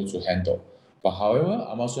Amazon to handle. But however,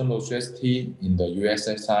 Amazon Logistics in the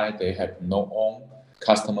USA side, they have no own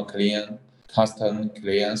custom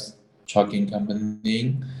clients, trucking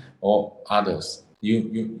company, or others.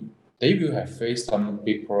 They will have faced some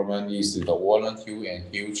big problem is the warranty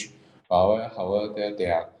and huge. However,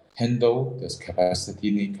 they are handle this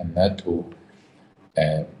capacity they connect to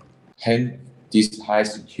hand this high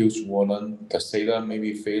huge volume. The seller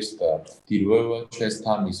maybe face the delivery trace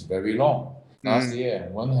time is very long. Last year,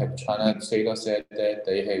 one have China seller said that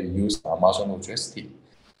they have used Amazon Logistics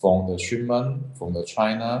from the shipment from the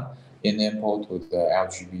China in import to the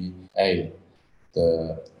LGBA.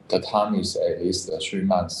 The time is at least 3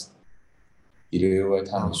 months. Delivery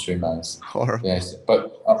time is 3 months. Horrible. Yes,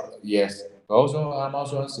 but yes, also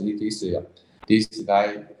Amazon this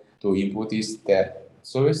like to improve this that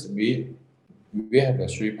service we have a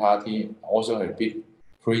 3-party also a big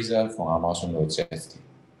freezer from Amazon Logistics.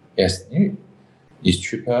 Yes, it's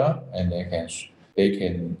cheaper and they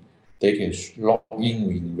can log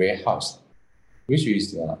in warehouse, which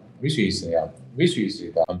is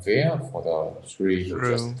unfair for the 3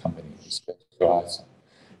 logistics companies.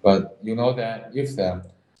 But you know that if the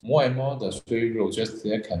more and more the 3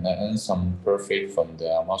 logistics can earn some profit from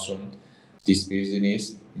the Amazon this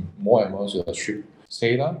business, more and more the ship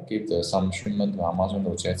seller give some shipment to Amazon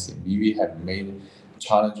Logistics. We have made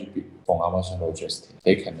challenge from Amazon Logistics.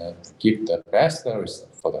 They can give the best service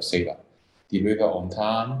for the seller, deliver on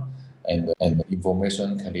time and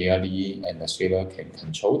information clearly, and the seller can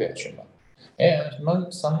control their shipment.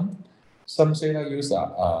 And some seller use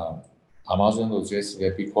Amazon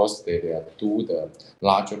Logistics because they do the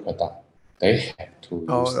larger product. They have to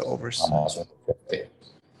use Amazon Logistics.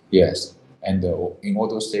 Yes, and in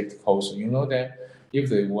order to save the cost, you know that if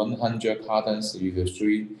the 100 cartons with the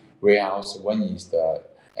 3 warehouse, one is the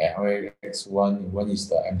LAX1, one is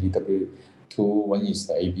the MDW2, one is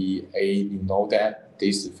the ABA, you know that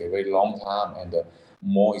this is a very long time and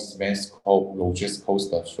more expensive logistics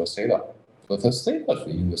cost for seller. But the seller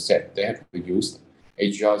in the set, they have to use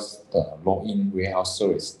just the login warehouse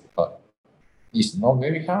service, but it's not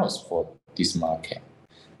very helpful for this market.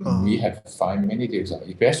 We have find many things,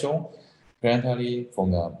 especially currently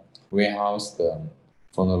from the warehouse,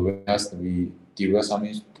 we deliver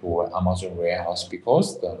something to Amazon warehouse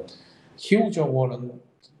because the huge volume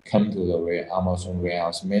come to the Amazon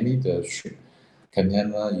warehouse. Many the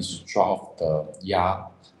container is dropped the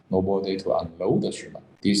yard, nobody to unload the shipment.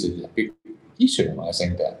 This is a big issue, I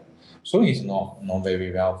think that. So it's not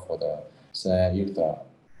very well for the if the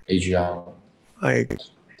AGL.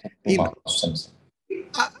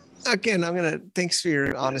 Again, thanks for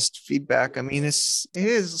your honest feedback. I mean, it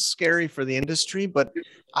is scary for the industry, but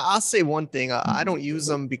I'll say one thing. I don't use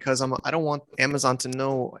them because I don't want Amazon to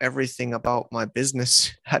know everything about my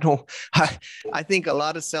business. I think a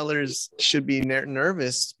lot of sellers should be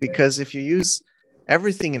nervous because if you use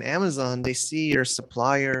everything in Amazon, they see your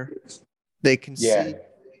supplier, they can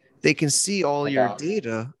see all your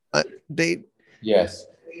data. Yes.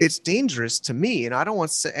 It's dangerous to me, and I don't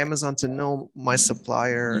want Amazon to know my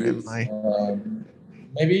supplier and my.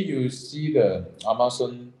 Maybe you see the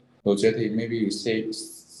Amazon Logistics. Maybe you save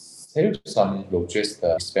some logistics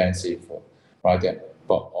expensive, right there.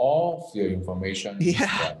 But all of your information, they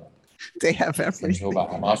have everything. Controlled by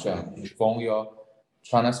Amazon from your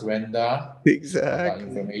China's vendor, exactly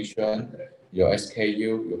information, your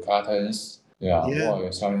SKU, your cartons, or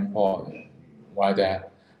your selling point, right there,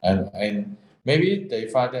 and. Maybe they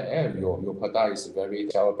find that your product is very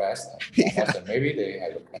sell best. Maybe they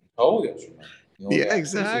have control your shipment.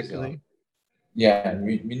 Exactly.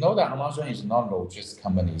 We know that Amazon is not logistics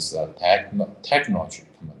company; it's a technology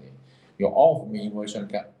company. Your all of the information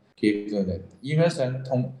can give them even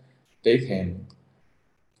they can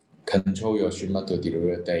control your shipment to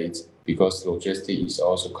delivery date because logistics is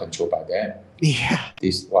also controlled by them.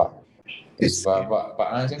 This one. But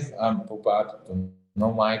I think but no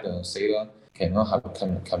why the seller cannot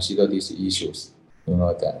consider these issues. You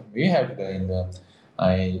know that we have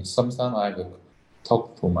sometimes I will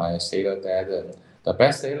talk to my seller that the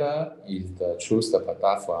best seller is the choose the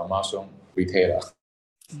product for Amazon retailer.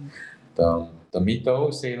 The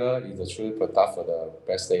middle seller is the true product for the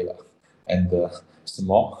best seller, and the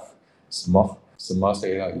small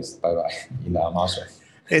seller is bye bye in Amazon.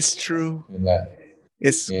 It's true. It's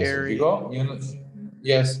Yes, scary. because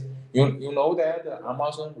yes, you know that the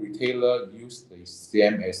Amazon retailer use the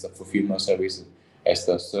same as the fulfillment service as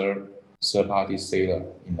the third party seller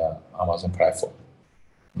in the Amazon platform.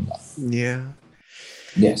 Yeah.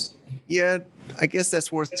 Yes. Yeah, I guess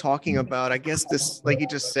that's worth talking about. I guess this, like you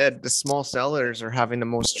just said, the small sellers are having the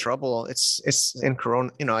most trouble. It's in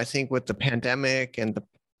Corona, I think with the pandemic and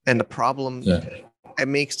the problem, Yeah. it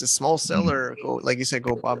makes the small seller go, like you said,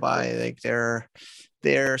 go bye-bye. Like they're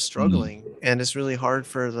struggling, and it's really hard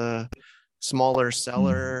for the smaller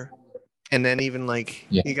seller. And then even like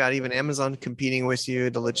you got even Amazon competing with you,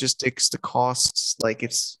 the logistics, the costs, like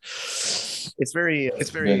it's very You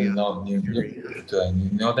know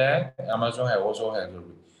that Amazon also has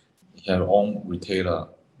her own retailer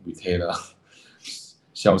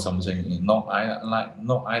sell something. No,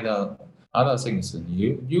 either other things.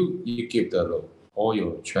 You give all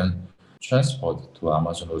your transport to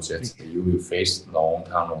Amazon Logistics. You will face long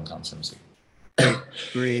time something.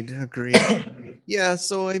 Agreed. Yeah.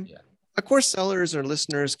 So of course, sellers or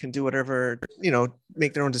listeners can do whatever,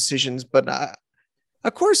 make their own decisions. But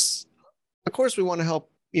of course, we want to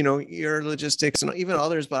help, your logistics and even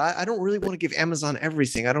others. But I don't really want to give Amazon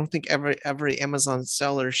everything. I don't think every Amazon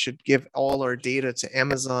seller should give all our data to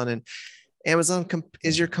Amazon. And Amazon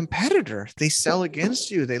is your competitor. They sell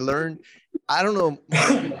against you. They learn. I don't know.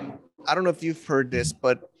 I don't know if you've heard this,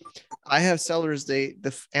 but I have sellers.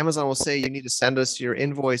 Amazon will say you need to send us your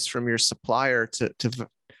invoice from your supplier to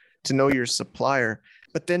know your supplier.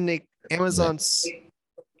 But then Amazon's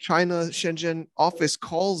China Shenzhen office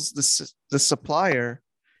calls the supplier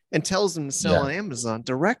and tells them to sell on Amazon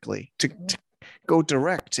directly, to go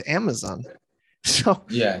direct to Amazon. So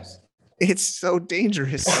yes, it's so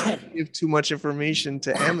dangerous to give too much information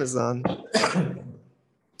to Amazon.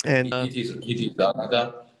 And it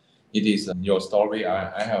is your story.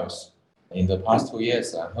 I have in the past 2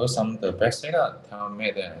 years. I heard the bestseller tell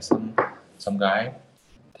me that some guy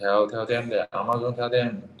tell them that Amazon tell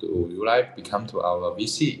them, do you like become to our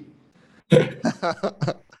VC?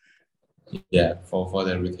 For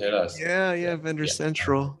the retailers. Vendor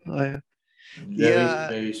Central.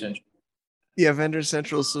 Very central. Yeah, Vendor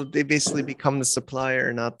Central. So they basically become the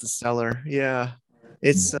supplier, not the seller. Yeah.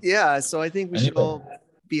 It's so I think we should all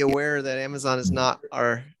be aware that Amazon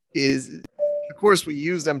is of course we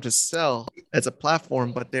use them to sell as a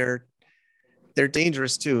platform, but they're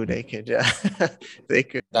dangerous too. They could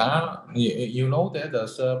You know that the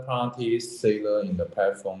third party seller in the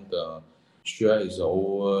platform, the share is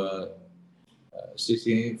over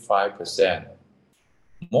 65%.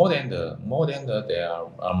 More than their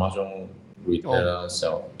Amazon retailer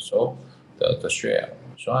sell. So the share.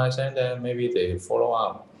 So I think that maybe they follow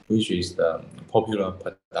up, which is the popular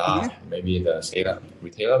product. Maybe the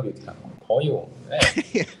retailer will call you.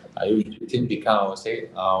 Are you interested become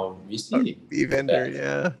our VC?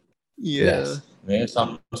 vendor? Yes.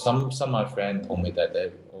 Some my friend told me that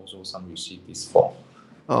they also some received this form.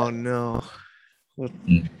 Oh no. Well,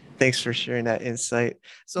 thanks for sharing that insight.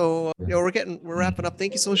 So we're wrapping up.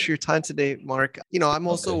 Thank you so much for your time today, Mark. I'm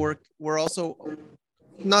also we're also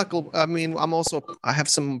not global. I mean, I have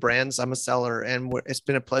some brands. I'm a seller, and it's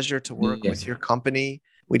been a pleasure to work with your company.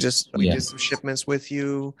 We did some shipments with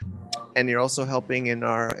you, and you're also helping in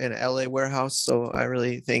LA warehouse. So I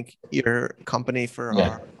really thank your company for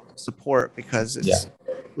our support, because it's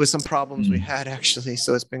with some problems we had actually.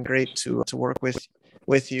 So it's been great to work with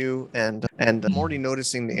you, and I'm already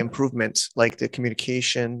noticing the improvement, like the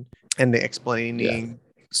communication and the explaining.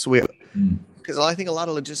 So because I think a lot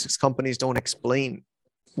of logistics companies don't explain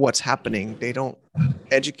what's happening. They don't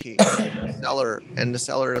educate the seller, and the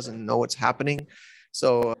seller doesn't know what's happening.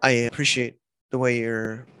 So I appreciate the way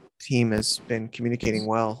your team has been communicating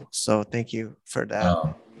well. So thank you for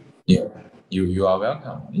that. You are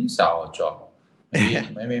welcome. It's our job.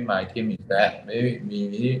 Maybe my team is that. Maybe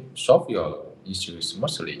we solve your issues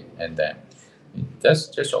smoothly, and then that's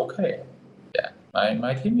just okay.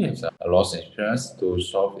 My team has a lot of experience to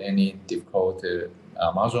solve any difficult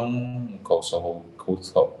Amazon, Coastal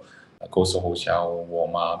Wholesale,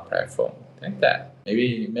 Walmart platform. Like that.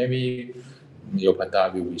 Maybe your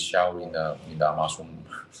product will be shown in the Amazon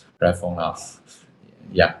platform now.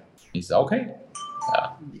 It's okay.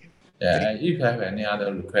 If you have any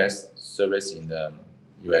other request service in the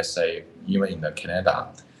USA, even in the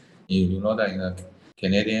Canada, you know that in the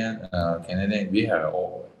Canadian we have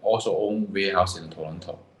also own warehouse in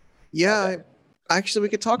Toronto. Actually, we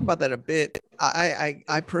could talk about that a bit.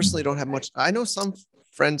 I personally don't have much. I know some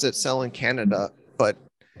friends that sell in Canada, but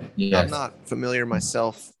Yes. I'm not familiar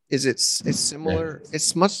myself. It's similar?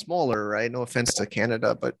 It's much smaller, right? No offense to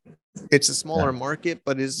Canada, but it's a smaller market.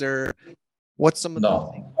 But what's some of the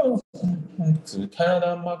No. The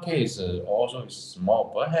Canada market is also small,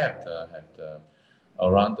 but have the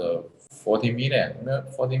around 40 million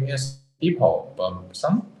people. But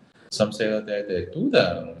some seller they do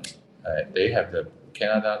they have the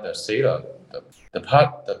Canada the seller the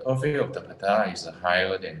profit of the pata is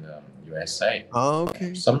higher than the USA. Oh,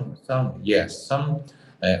 okay. Some yes some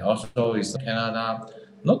also is Canada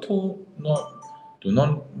do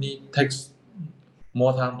not need takes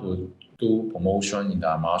more time to do promotion in the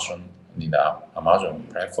Amazon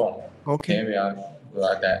platform. Okay. We are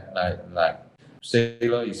like that like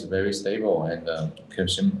seller is very stable and the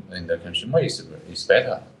consumer is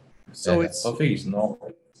better. So and it's profit is not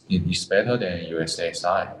it is better than USA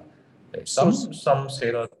side. so Some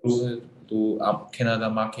seller do up Canada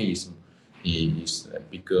market is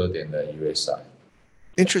bigger than the US side.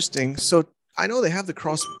 interesting. So I know they have the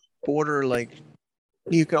cross border, like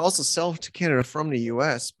you can also sell to Canada from the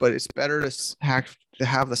US, but it's better to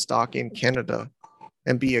have the stock in Canada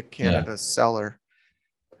and be a Canada seller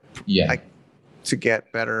Yeah. to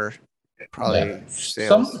get better probably Yeah.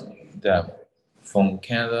 sales. Some the from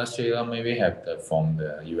Canada seller maybe have the from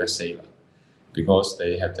the US seller because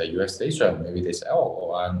they have the US station. Maybe they say,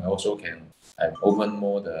 oh, I also can open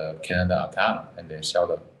more the Canada account and then sell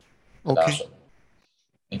the Okay. production.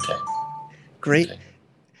 Okay. Great. Okay.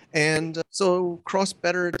 And so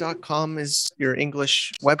crossbetter.com is your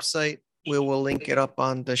English website. We will link it up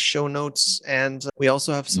on the show notes. And we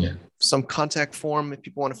also have some contact form if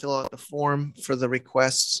people want to fill out the form for the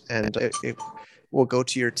requests, and it will go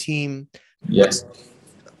to your team. Yes.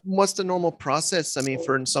 What's the normal process? I mean,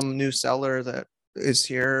 for some new seller that is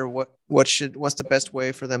here, what's the best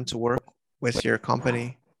way for them to work with your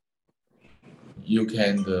company? You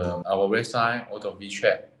can our website or the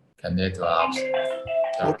WeChat connect to us.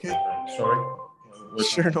 Okay. Sorry.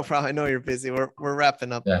 Sure, no problem. I know you're busy. We're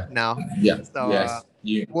wrapping up now. Yeah. So yes.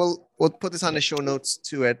 We'll put this on the show notes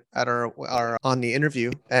too at our on the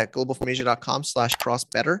interview at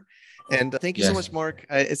globalfromasia.com/crossbetter. And thank you so much, Mark.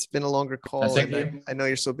 It's been a longer call. Thank you. I know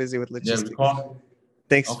you're so busy with logistics.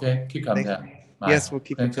 Thanks. Okay, keep contact. Yes, we'll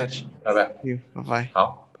keep in touch. Bye-bye. Bye-bye.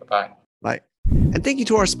 Bye-bye. Bye. And thank you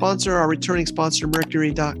to our sponsor, our returning sponsor,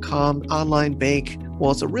 Mercury.com, online bank.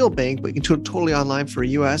 Well, it's a real bank, but you can do it totally online for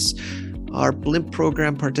US. Our Blimp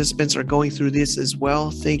program participants are going through this as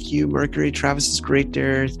well. Thank you, Mercury. Travis is great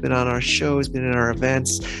there. He's been on our show. He's been in our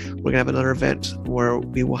events. We're going to have another event where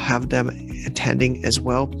we will have them attending as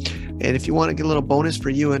well. And if you want to get a little bonus for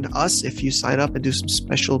you and us, if you sign up and do some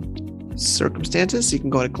special circumstances, you can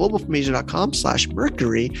go to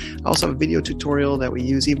globalfromasia.com/Mercury. I also have a video tutorial that we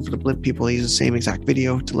use even for the Blimp people. I use the same exact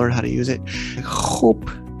video to learn how to use it. I hope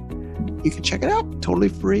you can check it out. Totally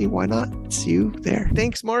free. Why not? See you there.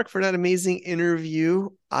 Thanks, Mark, for that amazing interview.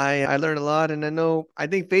 I learned a lot, and I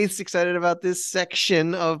think Faith's excited about this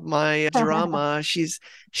section of my drama. She's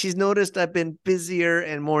noticed I've been busier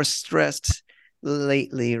and more stressed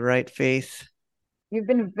lately, right, Faith? You've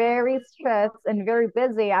been very stressed and very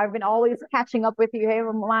busy. I've been always catching up with you. Hey,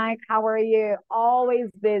 Mike, how are you? Always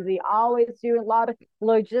busy, always doing a lot of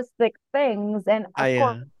logistic things. And of course,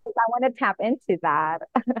 I want to tap into that.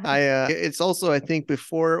 It's also, I think,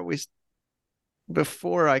 before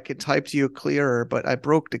I could type to you clearer, but I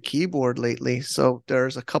broke the keyboard lately. So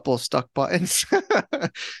there's a couple of stuck buttons.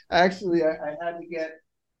 Actually,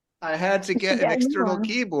 I had to get an external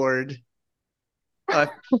keyboard.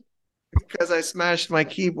 Because I smashed my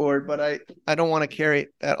keyboard, but I don't want to carry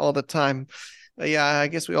that all the time. Yeah, I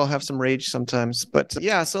guess we all have some rage sometimes. But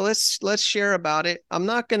yeah, so let's share about it. I'm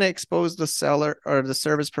not going to expose the seller or the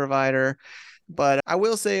service provider, but I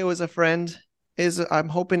will say it was a friend. I'm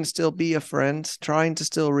hoping to still be a friend, trying to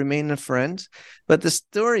still remain a friend. But the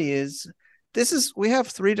story is, we have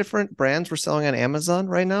 3 different brands we're selling on Amazon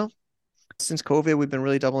right now. Since COVID, we've been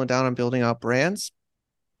really doubling down on building out brands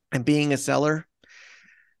and being a seller.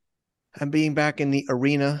 I'm being back in the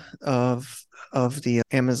arena of the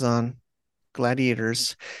Amazon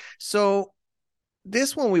gladiators. So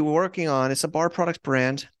this one we were working on, it's a bar products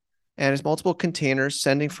brand, and it's multiple containers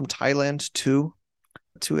sending from Thailand to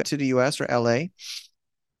the US or LA.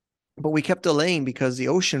 But we kept delaying because the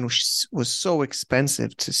ocean was so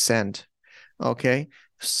expensive to send. Okay.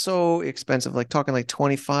 So expensive, like talking like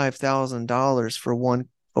 $25,000 for one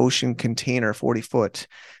ocean container, 40 foot,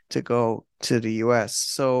 to go to the US.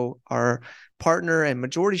 So our partner and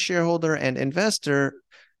majority shareholder and investor,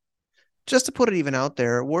 just to put it even out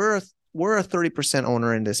there, we're a 30%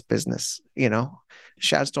 owner in this business,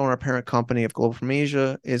 Shadstone, our parent company of Global from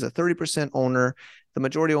Asia, is a 30% owner. The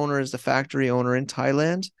majority owner is the factory owner in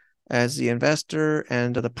Thailand as the investor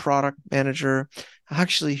and the product manager.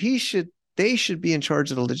 Actually, they should be in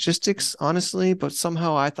charge of the logistics, honestly, but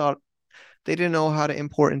somehow I thought they didn't know how to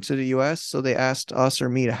import into the US, so they asked us or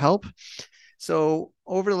me to help. So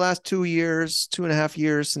over the last 2.5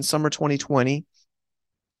 years since summer 2020,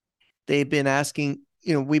 they've been asking,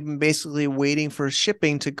 we've been basically waiting for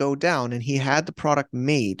shipping to go down, and he had the product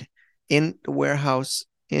made in the warehouse,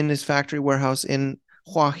 in his factory warehouse in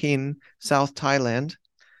Hua Hin, South Thailand.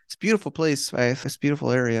 It's a beautiful place, right? It's a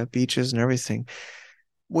beautiful area, beaches and everything.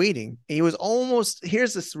 Waiting.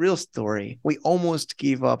 Here's this real story. We almost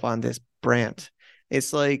gave up on this brand.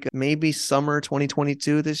 It's like maybe summer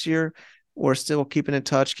 2022 this year. We're still keeping in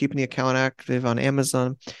touch, keeping the account active on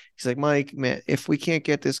Amazon. He's like, Mike, man, if we can't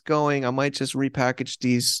get this going, I might just repackage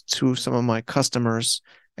these to some of my customers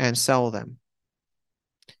and sell them.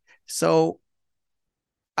 So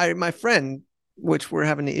my friend, which we're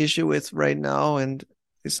having an issue with right now and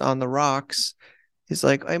is on the rocks, he's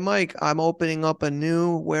like, hey, Mike, I'm opening up a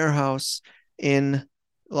new warehouse in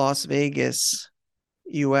Las Vegas,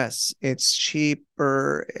 US. It's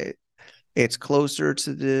cheaper. It's closer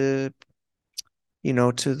to the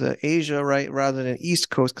Asia, right, rather than East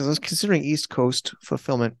Coast, because I was considering East Coast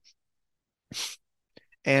fulfillment.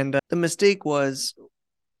 And the mistake was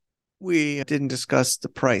we didn't discuss the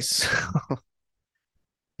price.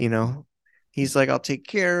 He's like, I'll take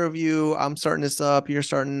care of you. I'm starting this up. You're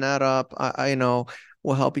starting that up. I know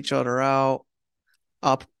we'll help each other out.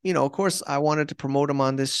 Of course, I wanted to promote him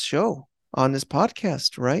on this show, on this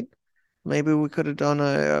podcast, right? Maybe we could have done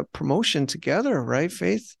a promotion together, right,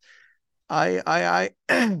 Faith?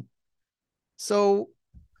 So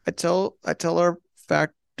I tell our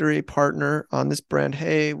factory partner on this brand,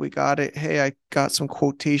 hey, we got it. Hey, I got some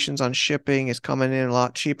quotations on shipping. It's coming in a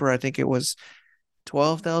lot cheaper. I think it was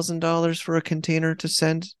 $12,000 for a container to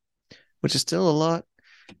send, which is still a lot,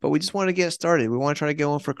 but we just want to get started. We want to try to get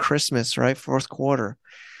one for Christmas, right? Fourth quarter.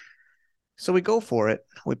 So we go for it.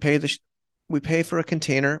 We pay for a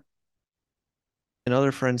container. And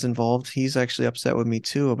other friends involved. He's actually upset with me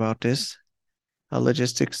too about this, a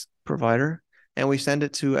logistics provider, and we send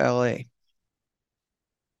it to LA.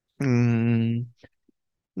 Normal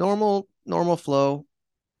flow.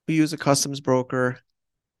 We use a customs broker,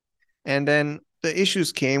 and then the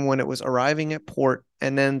issues came when it was arriving at port,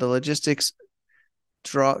 and then the logistics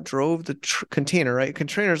drove the container, right?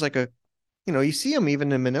 Containers like you see them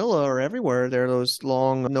even in Manila or everywhere. They're those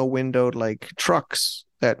long, no windowed like trucks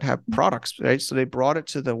that have products, right? So they brought it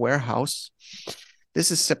to the warehouse.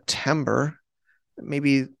 This is September,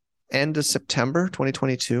 maybe end of September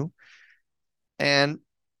 2022. And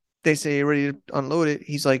they say, you're ready to unload it.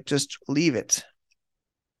 He's like, just leave it.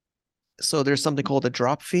 So there's something called a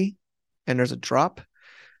drop fee, and there's a drop.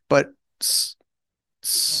 But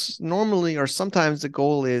normally, or sometimes the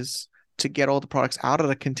goal is to get all the products out of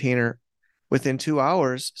the container within 2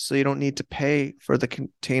 hours, so you don't need to pay for the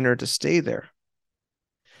container to stay there.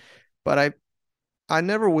 But I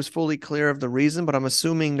never was fully clear of the reason, but I'm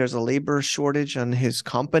assuming there's a labor shortage on his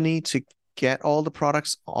company to get all the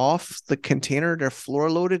products off the container. They're floor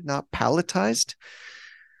loaded, not palletized.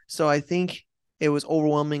 So I think it was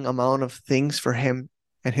overwhelming amount of things for him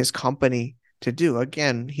and his company to do.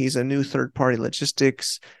 Again, he's a new third-party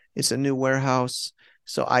logistics. It's a new warehouse.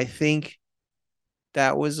 So I think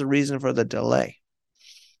that was the reason for the delay.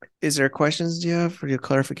 Is there questions, do you have, for your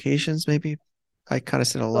clarifications maybe? I kind of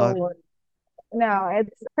said a lot. No,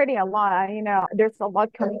 it's pretty a lot. There's a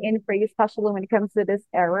lot coming in for you, especially when it comes to these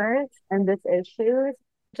errors and these issues.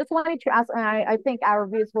 Just wanted to ask, and I think our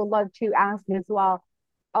viewers would love to ask as well.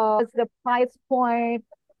 Is the price point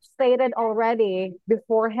stated already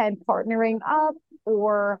beforehand partnering up,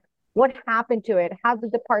 or what happened to it? How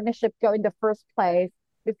did the partnership go in the first place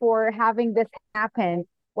before having this happen?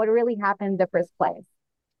 What really happened in the first place?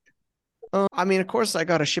 Of course, I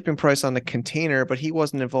got a shipping price on the container, but he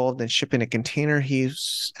wasn't involved in shipping a container.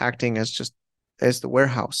 He's acting as the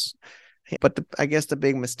warehouse. But I guess the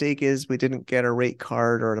big mistake is we didn't get a rate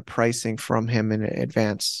card or the pricing from him in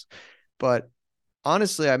advance. But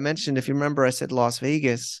honestly, I mentioned, if you remember, I said Las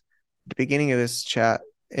Vegas at the beginning of this chat.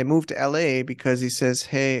 It moved to LA because he says,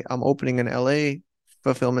 hey, I'm opening an LA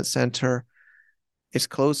fulfillment center. It's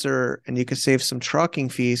closer and you could save some trucking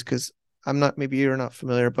fees, because maybe you're not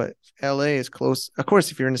familiar, but LA is close. Of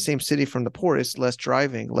course, if you're in the same city from the port, it's less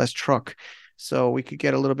driving, less truck. So we could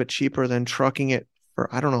get a little bit cheaper than trucking it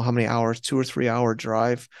for, I don't know how many hours, 2 or 3 hour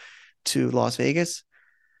drive to Las Vegas.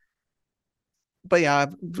 But yeah,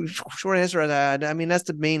 short answer to that, that's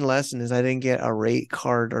the main lesson, is I didn't get a rate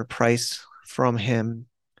card or price from him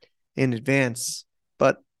in advance.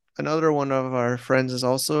 But another one of our friends is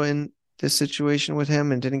also in this situation with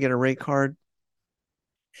him and didn't get a rate card.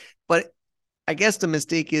 But I guess the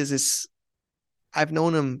mistake is I've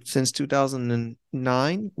known him since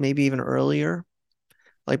 2009, maybe even earlier.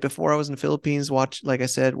 Like before I was in the Philippines, like I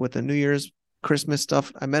said, with the New Year's, Christmas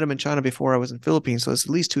stuff. I met him in China before I was in the Philippines. So it's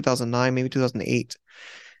at least 2009, maybe 2008.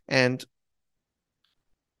 And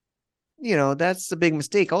that's the big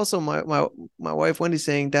mistake. Also, my wife Wendy's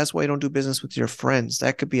saying that's why you don't do business with your friends.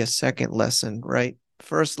 That could be a second lesson, right?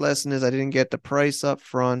 First lesson is I didn't get the price up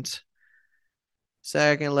front.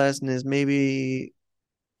 Second lesson is maybe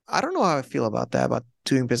I don't know how I feel about that, about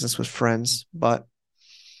doing business with friends, but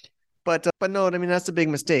no, I mean that's a big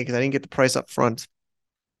mistake because I didn't get the price up front.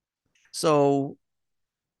 So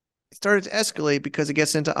it started to escalate because it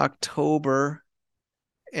gets into October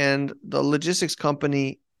and the logistics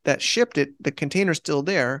company that shipped it, the container's still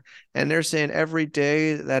there, and they're saying every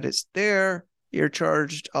day that it's there, you're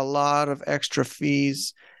charged a lot of extra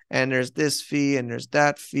fees, and there's this fee and there's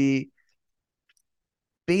that fee.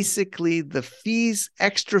 Basically, the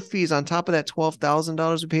extra fees on top of that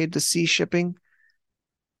 $12,000 we paid to sea shipping,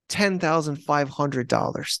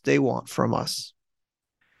 $10,500 they want from us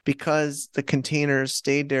because the containers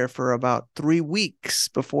stayed there for about 3 weeks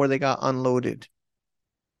before they got unloaded.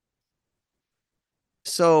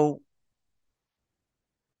 So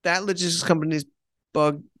that logistics company is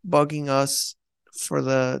bugging us for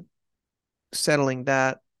the settling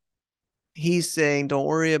that. He's saying, don't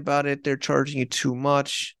worry about it. They're charging you too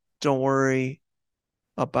much. Don't worry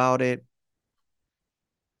about it.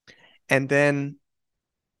 And then,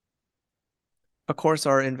 of course,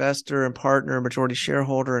 our investor and partner, majority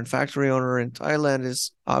shareholder and factory owner in Thailand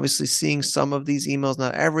is obviously seeing some of these emails,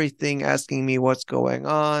 not everything, asking me what's going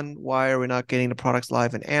on. Why are we not getting the products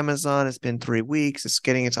live in Amazon? It's been 3 weeks. It's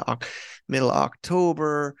getting into middle of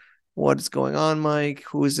October. What's going on, Mike?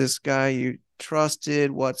 Who is this guy you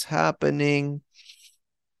trusted? What's happening?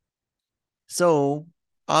 So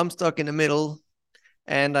I'm stuck in the middle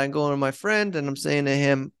and I'm going to my friend and I'm saying to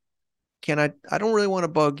him, I don't really want to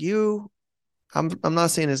bug you. I'm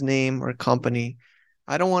not saying his name or company.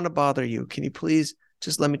 I don't want to bother you. Can you please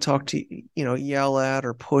just let me talk to yell at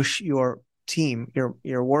or push your team,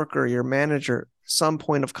 your worker, your manager, some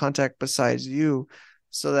point of contact besides you,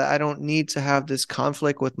 so that I don't need to have this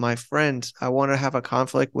conflict with my friends. I want to have a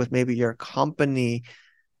conflict with maybe your company.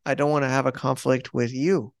 I don't want to have a conflict with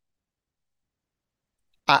you.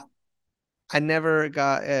 I never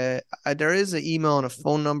got there is an email and a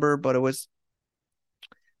phone number, but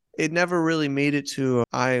it never really made it to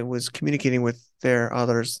I was communicating with their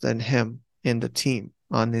others than him in the team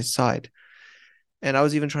on his side. And I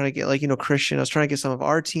was even trying to get Christian, I was trying to get some of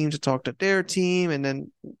our team to talk to their team. And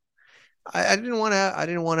then I didn't want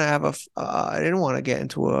to get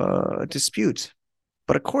into a dispute.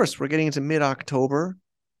 But of course, we're getting into mid-October.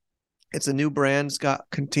 It's a new brand. It's got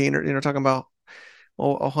container, talking about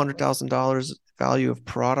 $100,000 value of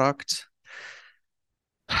product.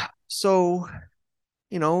 So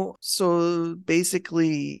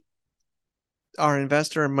basically our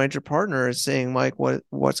investor and major partner is saying, Mike,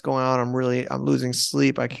 what's going on? I'm losing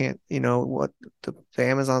sleep. I can't, the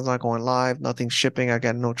Amazon's not going live, nothing's shipping. I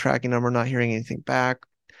got no tracking number, not hearing anything back.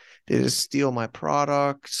 They just steal my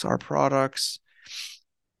products, our products.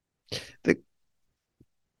 So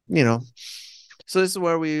this is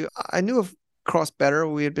where I knew of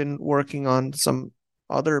CrossBetter. We had been working on some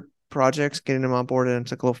other projects, getting them on board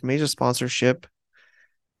into Global from Asia sponsorship.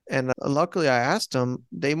 And luckily I asked them,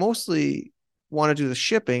 they mostly want to do the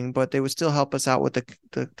shipping, but they would still help us out with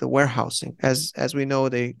the warehousing. As we know,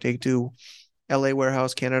 they do LA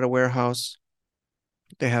warehouse, Canada warehouse.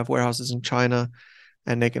 They have warehouses in China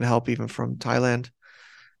and they can help even from Thailand.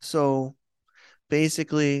 So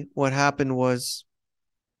basically what happened was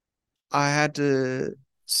they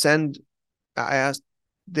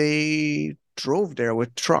drove there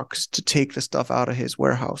with trucks to take the stuff out of his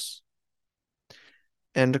warehouse.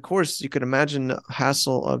 And of course, you could imagine the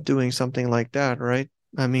hassle of doing something like that, right?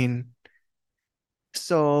 I mean,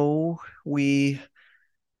 so I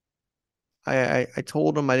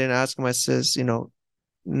told him, I didn't ask him, I says,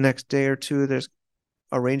 next day or two, there's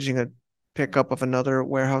arranging a pickup of another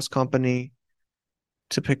warehouse company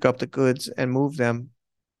to pick up the goods and move them.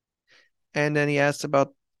 And then he asked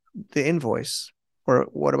about the invoice or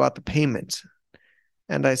what about the payment?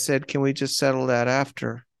 And I said, can we just settle that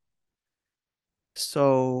after?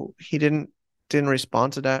 So he didn't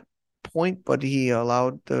respond to that point, but he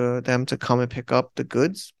allowed them to come and pick up the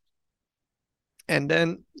goods. And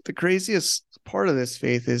then the craziest part of this,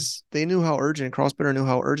 Faith, is they knew how urgent, CrossBetter knew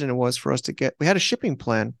how urgent it was for us to get. We had a shipping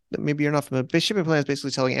plan that maybe you're not familiar. The shipping plan is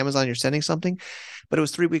basically telling Amazon you're sending something, but it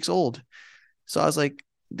was 3 weeks old. So I was like,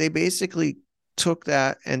 they basically took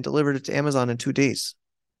that and delivered it to Amazon in 2 days.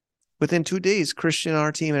 Within 2 days, Christian,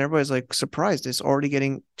 our team, and everybody's like surprised. It's already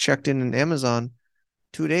getting checked in Amazon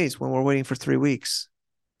 2 days when we're waiting for 3 weeks.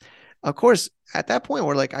 Of course, at that point,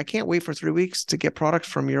 we're like, I can't wait for 3 weeks to get products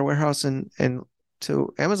from your warehouse and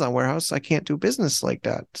to Amazon warehouse. I can't do business like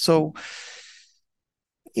that. So,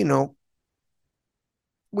 you know,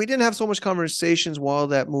 we didn't have so much conversations while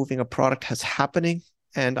that moving a product has happening.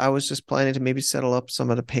 And I was just planning to maybe settle up some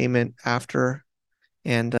of the payment after.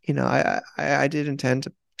 And, you know, I did intend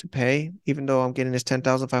to pay, even though I'm getting this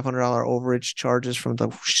 $10,500 overage charges from the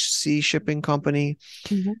sea shipping company.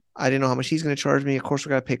 Mhm. I didn't know how much he's going to charge me. Of course,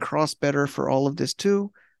 we're going to pay CrossBetter for all of this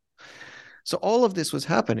too. So all of this was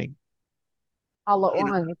happening. All at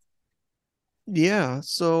once. Yeah.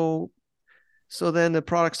 So then the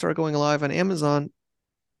product started going live on Amazon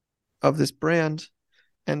of this brand.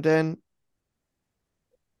 And then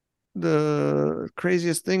the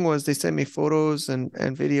craziest thing was they sent me photos and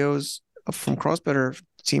videos from CrossBetter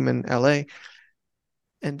team in LA.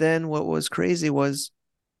 And then what was crazy was,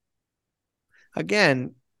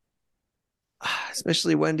 again,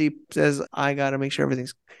 especially Wendy says, I got to make sure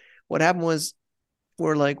everything's. What happened was,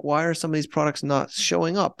 we're like, why are some of these products not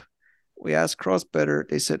showing up? We asked CrossBetter.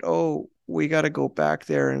 They said, oh, we got to go back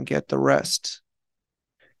there and get the rest.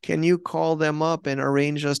 Can you call them up and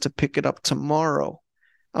arrange us to pick it up tomorrow?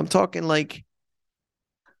 I'm talking like,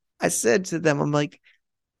 I said to them, I'm like,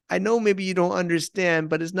 I know maybe you don't understand,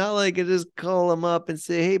 but it's not like I just call them up and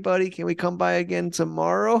say, hey, buddy, can we come by again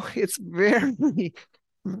tomorrow? It's very, It's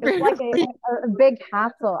like a big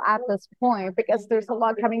hassle at this point because there's a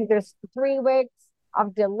lot coming. There's 3 weeks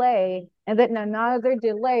of delay and then another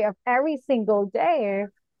delay of every single day.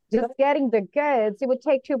 Just getting the goods, it would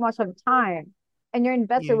take too much of time. And your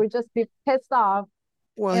investor would just be pissed off.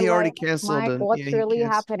 Well, And he already like, canceled. Mike, what's really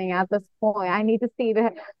happening at this point? I need to see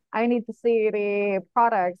the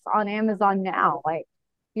products on Amazon now. Like,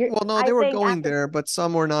 well, no, they were going there, but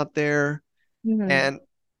some were not there. Mhm. And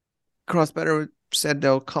CrossBetter said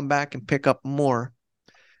they'll come back and pick up more.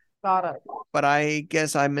 Got it. But I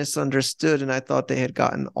guess I misunderstood and I thought they had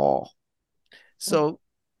gotten all. So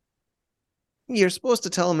you're supposed to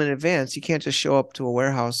tell them in advance. You can't just show up to a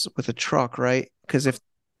warehouse with a truck, right? Because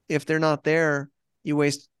if they're not there, you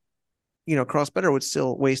waste, CrossBetter would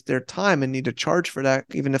still waste their time and need to charge for that,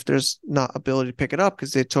 even if there's not ability to pick it up,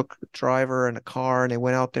 because they took a driver and a car and they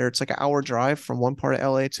went out there. It's like an hour drive from one part of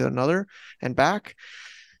LA to another and back.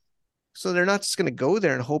 So they're not just going to go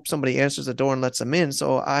there and hope somebody answers the door and lets them in.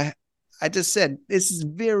 So I just said, this is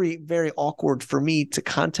very, very awkward for me to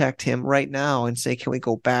contact him right now and say, can we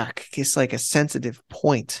go back? It's like a sensitive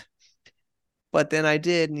point. But then I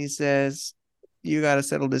did, and he says, you got to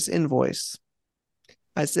settle this invoice.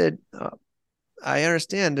 I said, I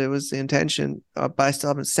understand it was the intention, but I still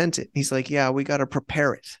haven't sent it. He's like, yeah, we got to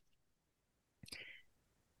prepare it.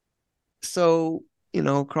 So,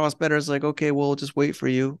 CrossBetter's like, okay, we'll just wait for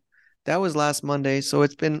you. That was last Monday. So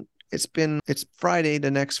it's Friday, the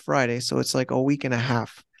next Friday. So it's like a week and a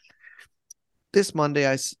half. This Monday,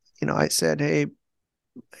 I said, hey,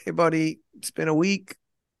 buddy, it's been a week.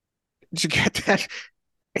 Did you get that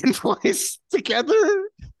invoice together,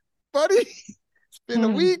 buddy? It's been a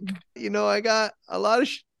week. I got a lot of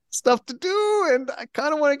stuff to do, and I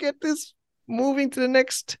kind of want to get this moving to the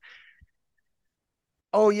next.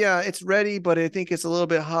 Oh, yeah, it's ready, but I think it's a little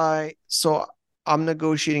bit high. So I'm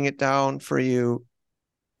negotiating it down for you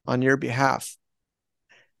on your behalf.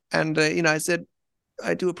 And, I said,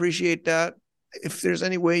 I do appreciate that. If there's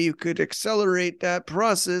any way you could accelerate that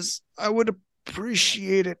process, I would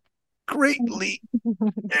appreciate it greatly,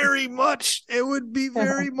 very much. It would be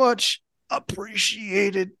very much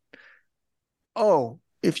appreciated. Oh,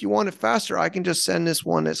 if you want it faster, I can just send this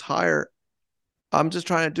one that's higher. I'm just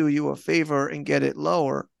trying to do you a favor and get it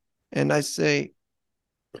lower. And I say,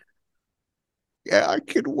 yeah, I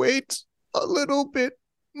could wait a little bit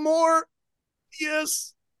more.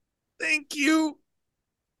 Yes. Thank you.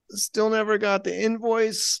 Still never got the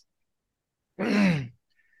invoice.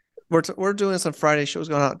 We're doing this on Friday. Show's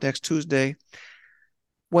going out next Tuesday.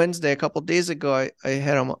 Wednesday, a couple of days ago, I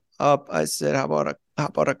had him up. I said, how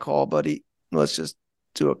about a call, buddy? Let's just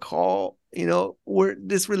do a call.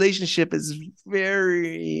 This relationship is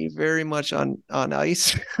very, very much on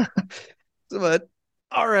ice. But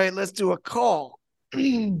all right, let's do a call.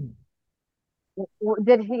 Did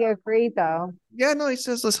he agree though? Yeah, no, he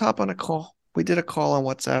says, let's hop on a call. We did a call on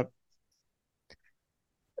WhatsApp.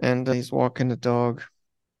 And he's walking the dog.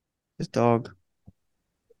 his dog.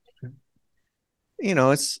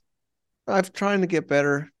 I'm trying to get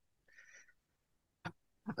better.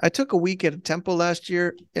 I took a week at a temple last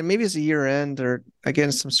year, and maybe it's a year end or I get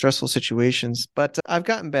in some stressful situations, but I've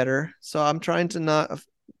gotten better. So I'm trying to not,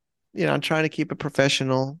 I'm trying to keep it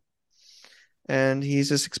professional. And he's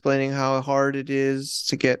just explaining how hard it is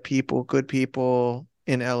to get good people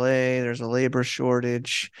in LA. There's a labor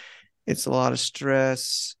shortage. It's a lot of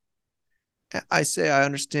stress. I say, I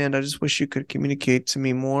understand. I just wish you could communicate to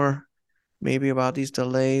me more, maybe about these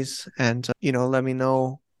delays and, let me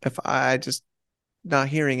know if I just not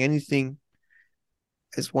hearing anything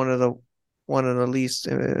is one of the least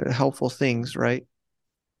helpful things, right?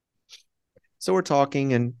 So we're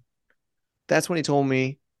talking, and that's when he told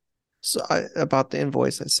me about the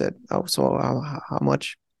invoice. I said, "Oh, so how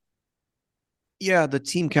much?" Yeah, the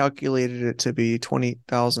team calculated it to be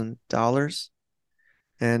 $20,000,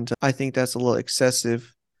 and I think that's a little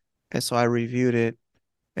excessive. And so I reviewed it,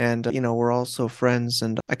 and we're also friends,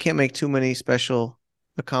 and I can't make too many special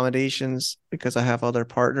accommodations because I have other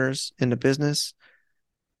partners in the business,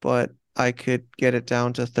 but I could get it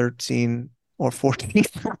down to $13,000 or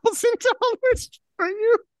 $14,000 for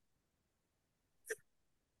you.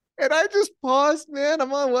 And I just paused, man.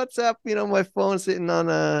 I'm on WhatsApp, my phone sitting on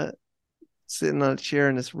a chair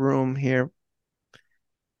in this room here.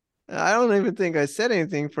 I don't even think I said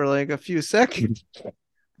anything for like a few seconds.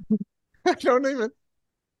 I don't even.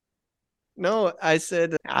 No, I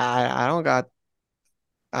said I don't got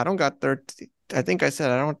 30. I think I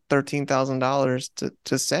said I don't $13,000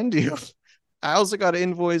 to send you. I also got an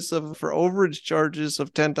invoice for overage charges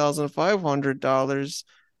of $10,500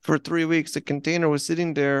 for 3 weeks. The container was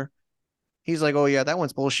sitting there. He's like, "Oh yeah, that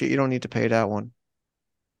one's bullshit. You don't need to pay that one."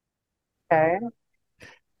 Okay.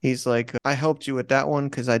 He's like, "I helped you with that one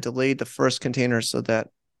because I delayed the first container so that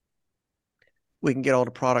we can get all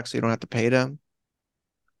the products so you don't have to pay them,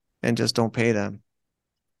 and just don't pay them."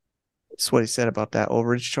 That's what he said about that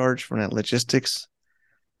overage charge from that logistics,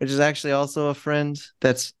 which is actually also a friend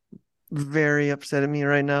that's very upset at me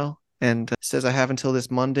right now and says I have until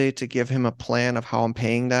this Monday to give him a plan of how I'm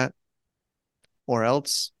paying that, or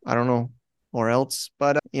else, I don't know, or else,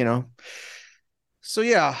 but so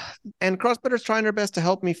yeah. And Crossbetter's trying their best to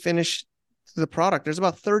help me finish the product. There's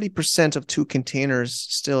about 30% of 2 containers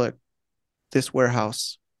still at this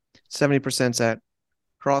warehouse. 70% at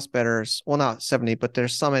Crossbetter's. Well, not 70, but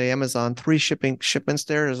there's some at Amazon. 3 shipments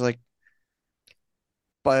there.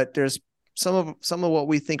 But there's some of what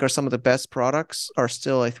we think are some of the best products are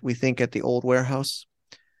still, we think, at the old warehouse.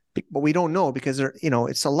 But we don't know because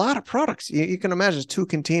it's a lot of products. You can imagine 2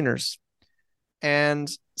 containers. And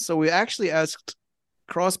so we actually asked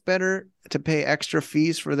Crossbetter to pay extra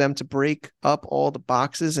fees for them to break up all the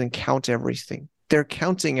boxes and count everything. They're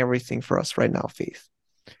counting everything for us right now, Faith.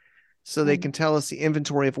 So they can tell us the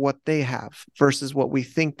inventory of what they have versus what we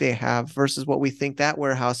think they have versus what we think that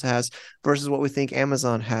warehouse has versus what we think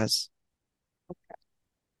Amazon has. Okay.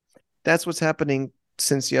 That's what's happening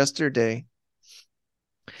since yesterday.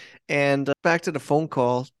 And back to the phone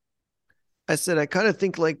call, I said, I kind of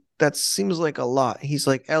think like that seems like a lot. He's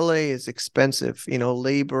like, LA is expensive,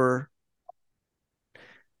 labor.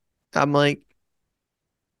 I'm like,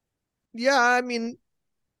 yeah, I mean,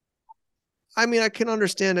 I can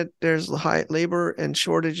understand that there's high labor and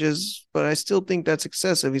shortages, but I still think that's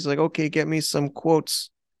excessive. He's like, okay, get me some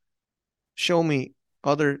quotes. Show me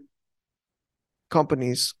other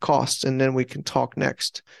companies' costs, and then we can talk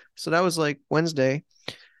next. So that was like Wednesday.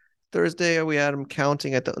 Thursday, we had him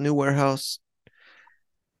counting at the new warehouse.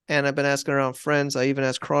 And I've been asking around friends. I even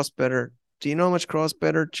asked Crossbetter. Do you know how much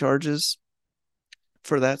Crossbetter charges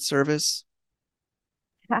for that service?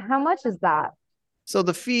 How much is that? So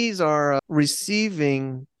the fees are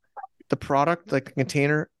receiving the product, like the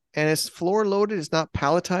container, and it's floor loaded. It's not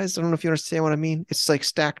palletized. I don't know if you understand what I mean. It's like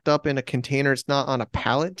stacked up in a container. It's not on a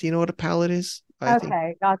pallet. Do you know what a pallet is?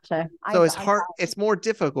 Okay, gotcha. So it's hard. It's more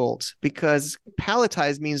difficult because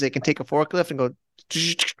palletized means they can take a forklift and go,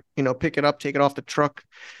 pick it up, take it off the truck.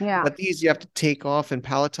 Yeah. But these you have to take off and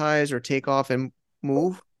palletize or take off and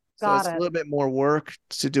move. So it's a little bit more work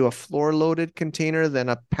to do a floor-loaded container than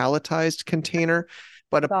a palletized container.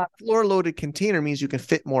 But a floor-loaded container means you can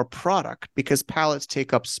fit more product because pallets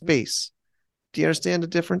take up space. Do you understand the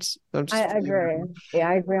difference? I agree. Yeah,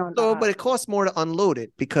 I agree on that. But it costs more to unload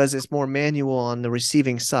it because it's more manual on the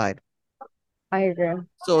receiving side. I agree.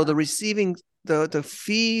 So the receiving, the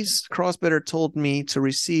fees Crossbetter told me to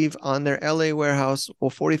receive on their LA warehouse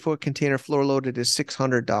or 40-foot container floor-loaded is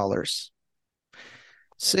 $600.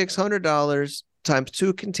 $600 times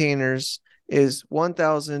 2 containers is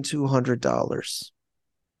 $1,200.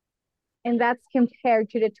 And that's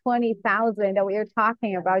compared to the 20,000 that we were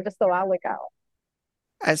talking about just a while ago.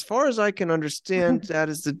 As far as I can understand, that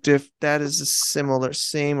is that is a similar,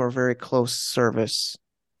 same or very close service.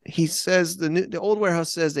 He says the old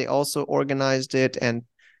warehouse says they also organized it and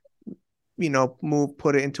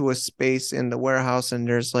put it into a space in the warehouse, and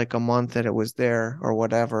there's like a month that it was there or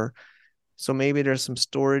whatever. So maybe there's some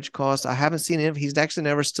storage costs. I haven't seen it. He's actually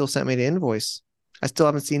never still sent me the invoice. I still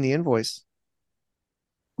haven't seen the invoice.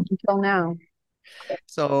 Until now.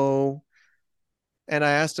 So, and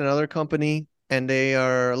I asked another company, and they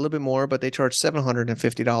are a little bit more, but they charge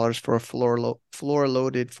 $750 for a floor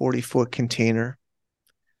loaded 40-foot container.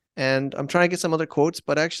 And I'm trying to get some other quotes,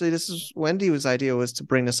 but actually, this is Wendy's idea was to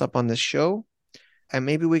bring this up on this show, and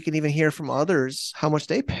maybe we can even hear from others how much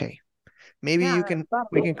they pay. Maybe we can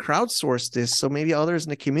crowdsource this, so maybe others in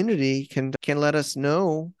the community can let us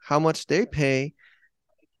know how much they pay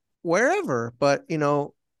wherever. But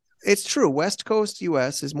it's true. West Coast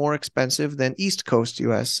US is more expensive than East Coast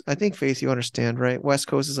US. I think, Faith, you understand, right? West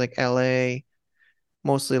Coast is like LA,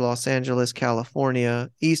 mostly Los Angeles, California.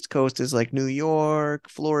 East Coast is like New York,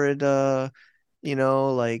 Florida,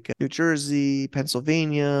 like New Jersey,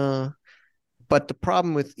 Pennsylvania. But the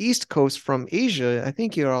problem with East Coast from Asia, I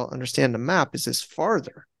think you all understand the map, is it's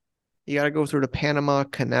farther. You got to go through the Panama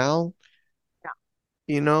Canal,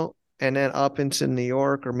 and then up into New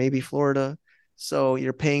York or maybe Florida. So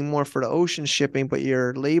you're paying more for the ocean shipping, but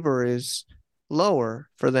your labor is lower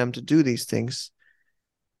for them to do these things.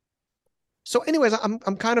 So anyways, I'm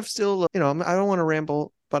kind of still, I don't want to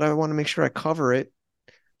ramble, but I want to make sure I cover it.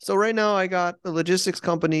 So right now I got a logistics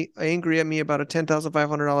company angry at me about a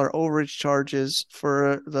 $10,500 overage charges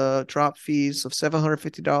for the drop fees of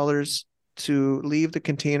 $750 to leave the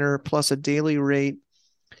container plus a daily rate.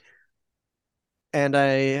 And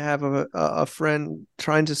I have a friend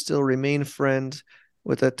trying to still remain friend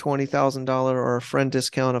with a $20,000 or a friend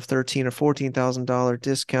discount of $13,000 or $14,000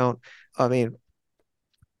 discount. I mean,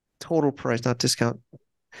 total price, not discount,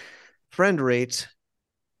 friend rate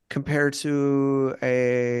compared to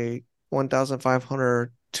a $1,500,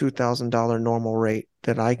 $2,000 normal rate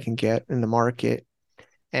that I can get in the market.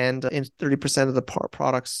 And 30% of the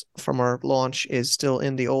products from our launch is still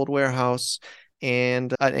in the old warehouse.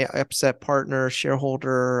 And an upset partner,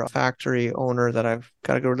 shareholder, factory owner that I've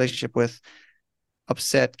got a good relationship with,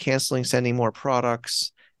 upset, canceling, sending more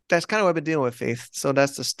products. That's kind of what I've been dealing with, Faith. So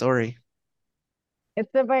that's the story. It's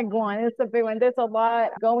a big one. It's a big one. There's a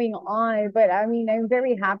lot going on, but I mean, I'm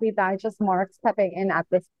very happy that just Mark stepping in at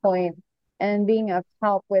this point and being of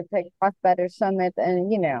help with the Cross Better Summit,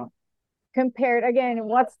 and compared again,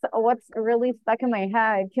 what's really stuck in my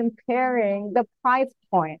head, comparing the price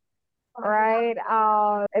point, right?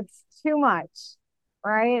 It's too much,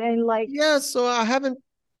 right? And like, yeah, so I haven't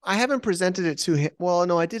presented it to him. Well,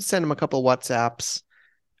 no, I did send him a couple of WhatsApps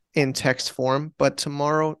in text form, but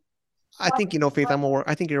tomorrow, I think, Faith,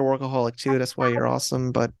 I think you're a workaholic too. That's why you're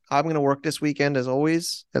awesome. But I'm going to work this weekend as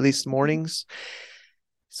always, at least mornings.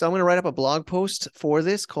 So I'm going to write up a blog post for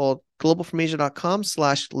this called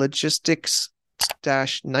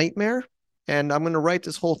globalfromasia.com/logistics-nightmare. And I'm going to write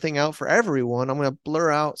this whole thing out for everyone. I'm going to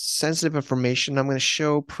blur out sensitive information. I'm going to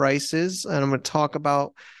show prices, and I'm going to talk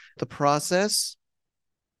about the process.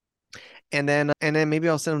 And then maybe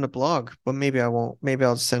I'll send him the blog, but maybe I won't. Maybe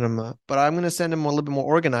I'll send him but I'm going to send him a little bit more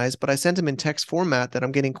organized. But I sent him in text format that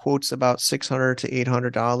I'm getting quotes about $600 to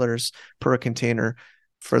 $800 per container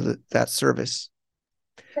for that service.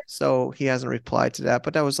 So he hasn't replied to that,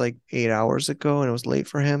 but that was like 8 hours ago, and it was late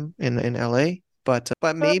for him in LA. But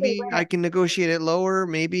maybe I can negotiate it lower.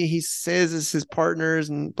 Maybe he says it's his partners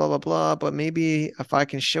and blah, blah, blah. But maybe if I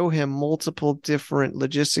can show him multiple different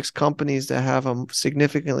logistics companies that have a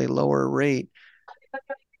significantly lower rate,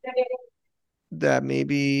 that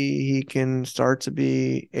maybe he can start to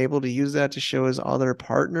be able to use that to show his other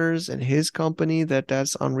partners and his company that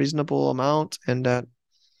that's unreasonable amount. And that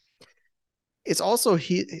it's also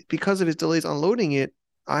because of his delays unloading it,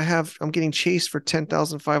 I'm getting chased for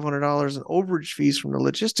 $10,500 in overage fees from the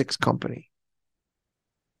logistics company.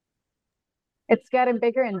 It's getting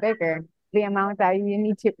bigger and bigger, the amount that you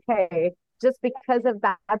need to pay just because of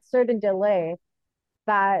that certain delay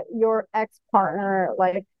that your ex-partner,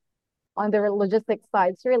 like on the logistics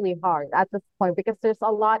side, it's really hard at this point because there's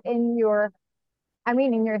a lot in your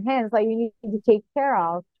hands that you need to take care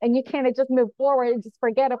of, and you can't just move forward and just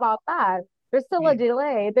forget about that. There's still a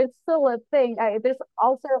delay. There's still a thing. There's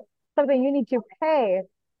also something you need to pay. It's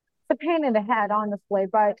a pain in the head, honestly,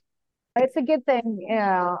 but it's a good thing.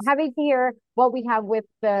 Having here what we have with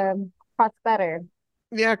the Cross Better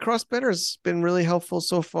Yeah, CrossBetter has been really helpful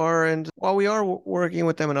so far. And while we are working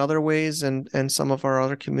with them in other ways, and some of our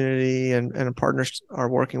other community and partners are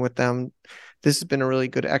working with them, this has been a really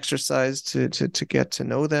good exercise to get to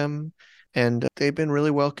know them. And they've been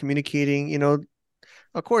really well communicating. You know,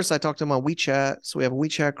 of course, I talked to them on WeChat. So we have a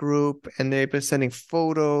WeChat group, and they've been sending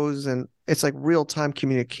photos, and it's like real-time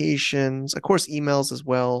communications, of course, emails as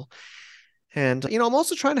well. And, you know, I'm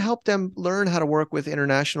also trying to help them learn how to work with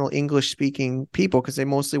international English speaking people, because they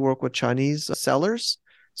mostly work with Chinese sellers.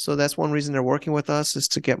 So that's one reason they're working with us, is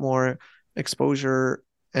to get more exposure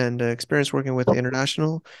and experience working with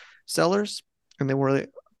international sellers. And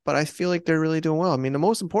but I feel like they're really doing well. I mean, the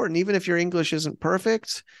most important, even if your English isn't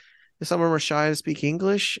perfect, if some of them are shy to speak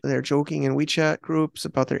English, they're joking in WeChat groups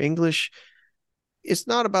about their English. It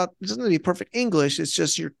doesn't have to be perfect English. It's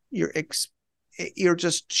just you're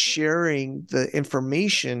just sharing the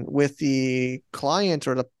information with the client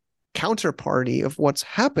or the counterparty of what's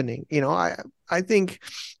happening. You know, I think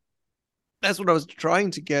that's what I was trying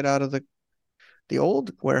to get out of the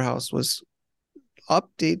old warehouse, was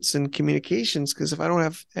updates and communications. Because if I don't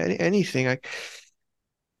have anything,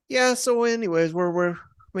 so anyways, we're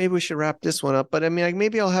maybe we should wrap this one up. But I mean, like,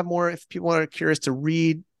 maybe I'll have more if people are curious to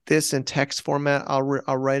read this in text format. I'll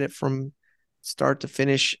write it from start to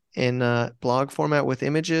finish in blog format with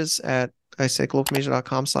images at, I said,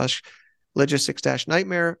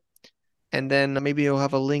 globalfromasia.com/logistics-nightmare. And then maybe you'll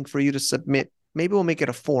have a link for you to submit. Maybe we'll make it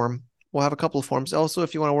a form. We'll have a couple of forms. Also,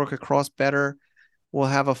 if you want to work with CrossBetter, we'll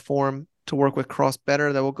have a form to work with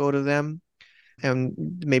CrossBetter that will go to them. And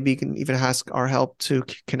maybe you can even ask our help to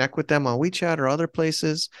connect with them on WeChat or other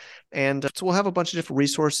places. And so we'll have a bunch of different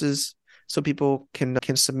resources so people can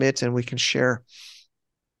submit and we can share.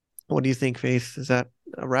 What do you think, Faith? Is that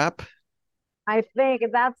a wrap? I think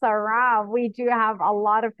that's a wrap. We do have a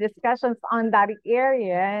lot of discussions on that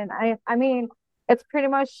area. And I mean, it's pretty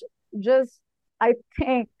much just, I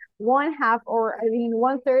think, one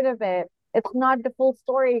third of it. It's not the full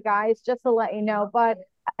story, guys, just to let you know. But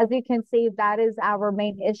as you can see, that is our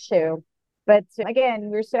main issue. But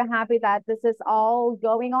again, we're so happy that this is all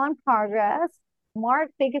going on progress.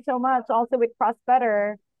 Mark, thank you so much. Also with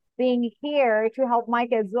CrossBetter being here to help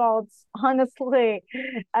Mike as well. It's honestly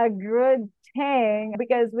a good thing,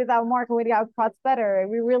 because without Mark, without CrossBetter,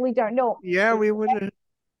 we really don't know. Yeah, we would.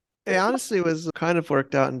 It honestly was kind of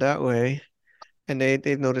worked out in that way, and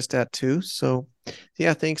they've noticed that too. So,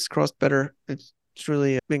 yeah, thanks CrossBetter. It's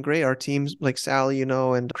really been great. Our teams, like Sally, you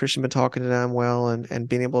know, and Christian, been talking to them well, and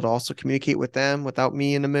being able to also communicate with them without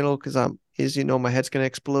me in the middle, because as you know, my head's going to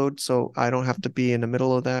explode, so I don't have to be in the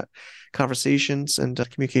middle of that conversations, and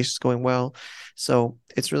communication's going well. So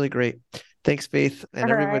it's really great. Thanks, Faith,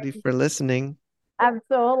 and everybody for listening.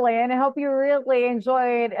 Absolutely. And I hope you really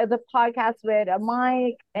enjoyed the podcast with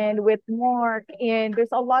Mike and with Mark. And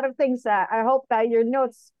there's a lot of things that I hope that your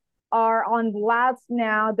notes are on blast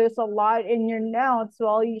now. There's a lot in your notes.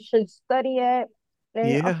 Well, you should study it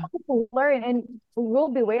and learn. And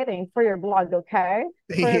we'll be waiting for your blog, okay?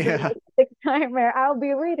 Yeah. Nightmare. I'll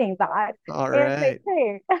be reading that. All right.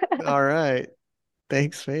 All right.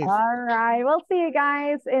 Thanks, Faith. All right. We'll see you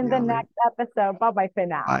guys in the next episode. Bye-bye for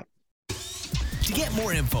now. Bye. To get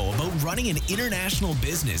more info about running an international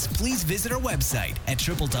business, please visit our website at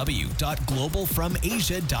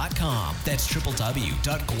www.globalfromasia.com. That's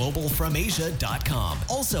www.globalfromasia.com.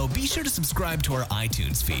 Also, be sure to subscribe to our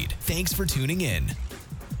iTunes feed. Thanks for tuning in.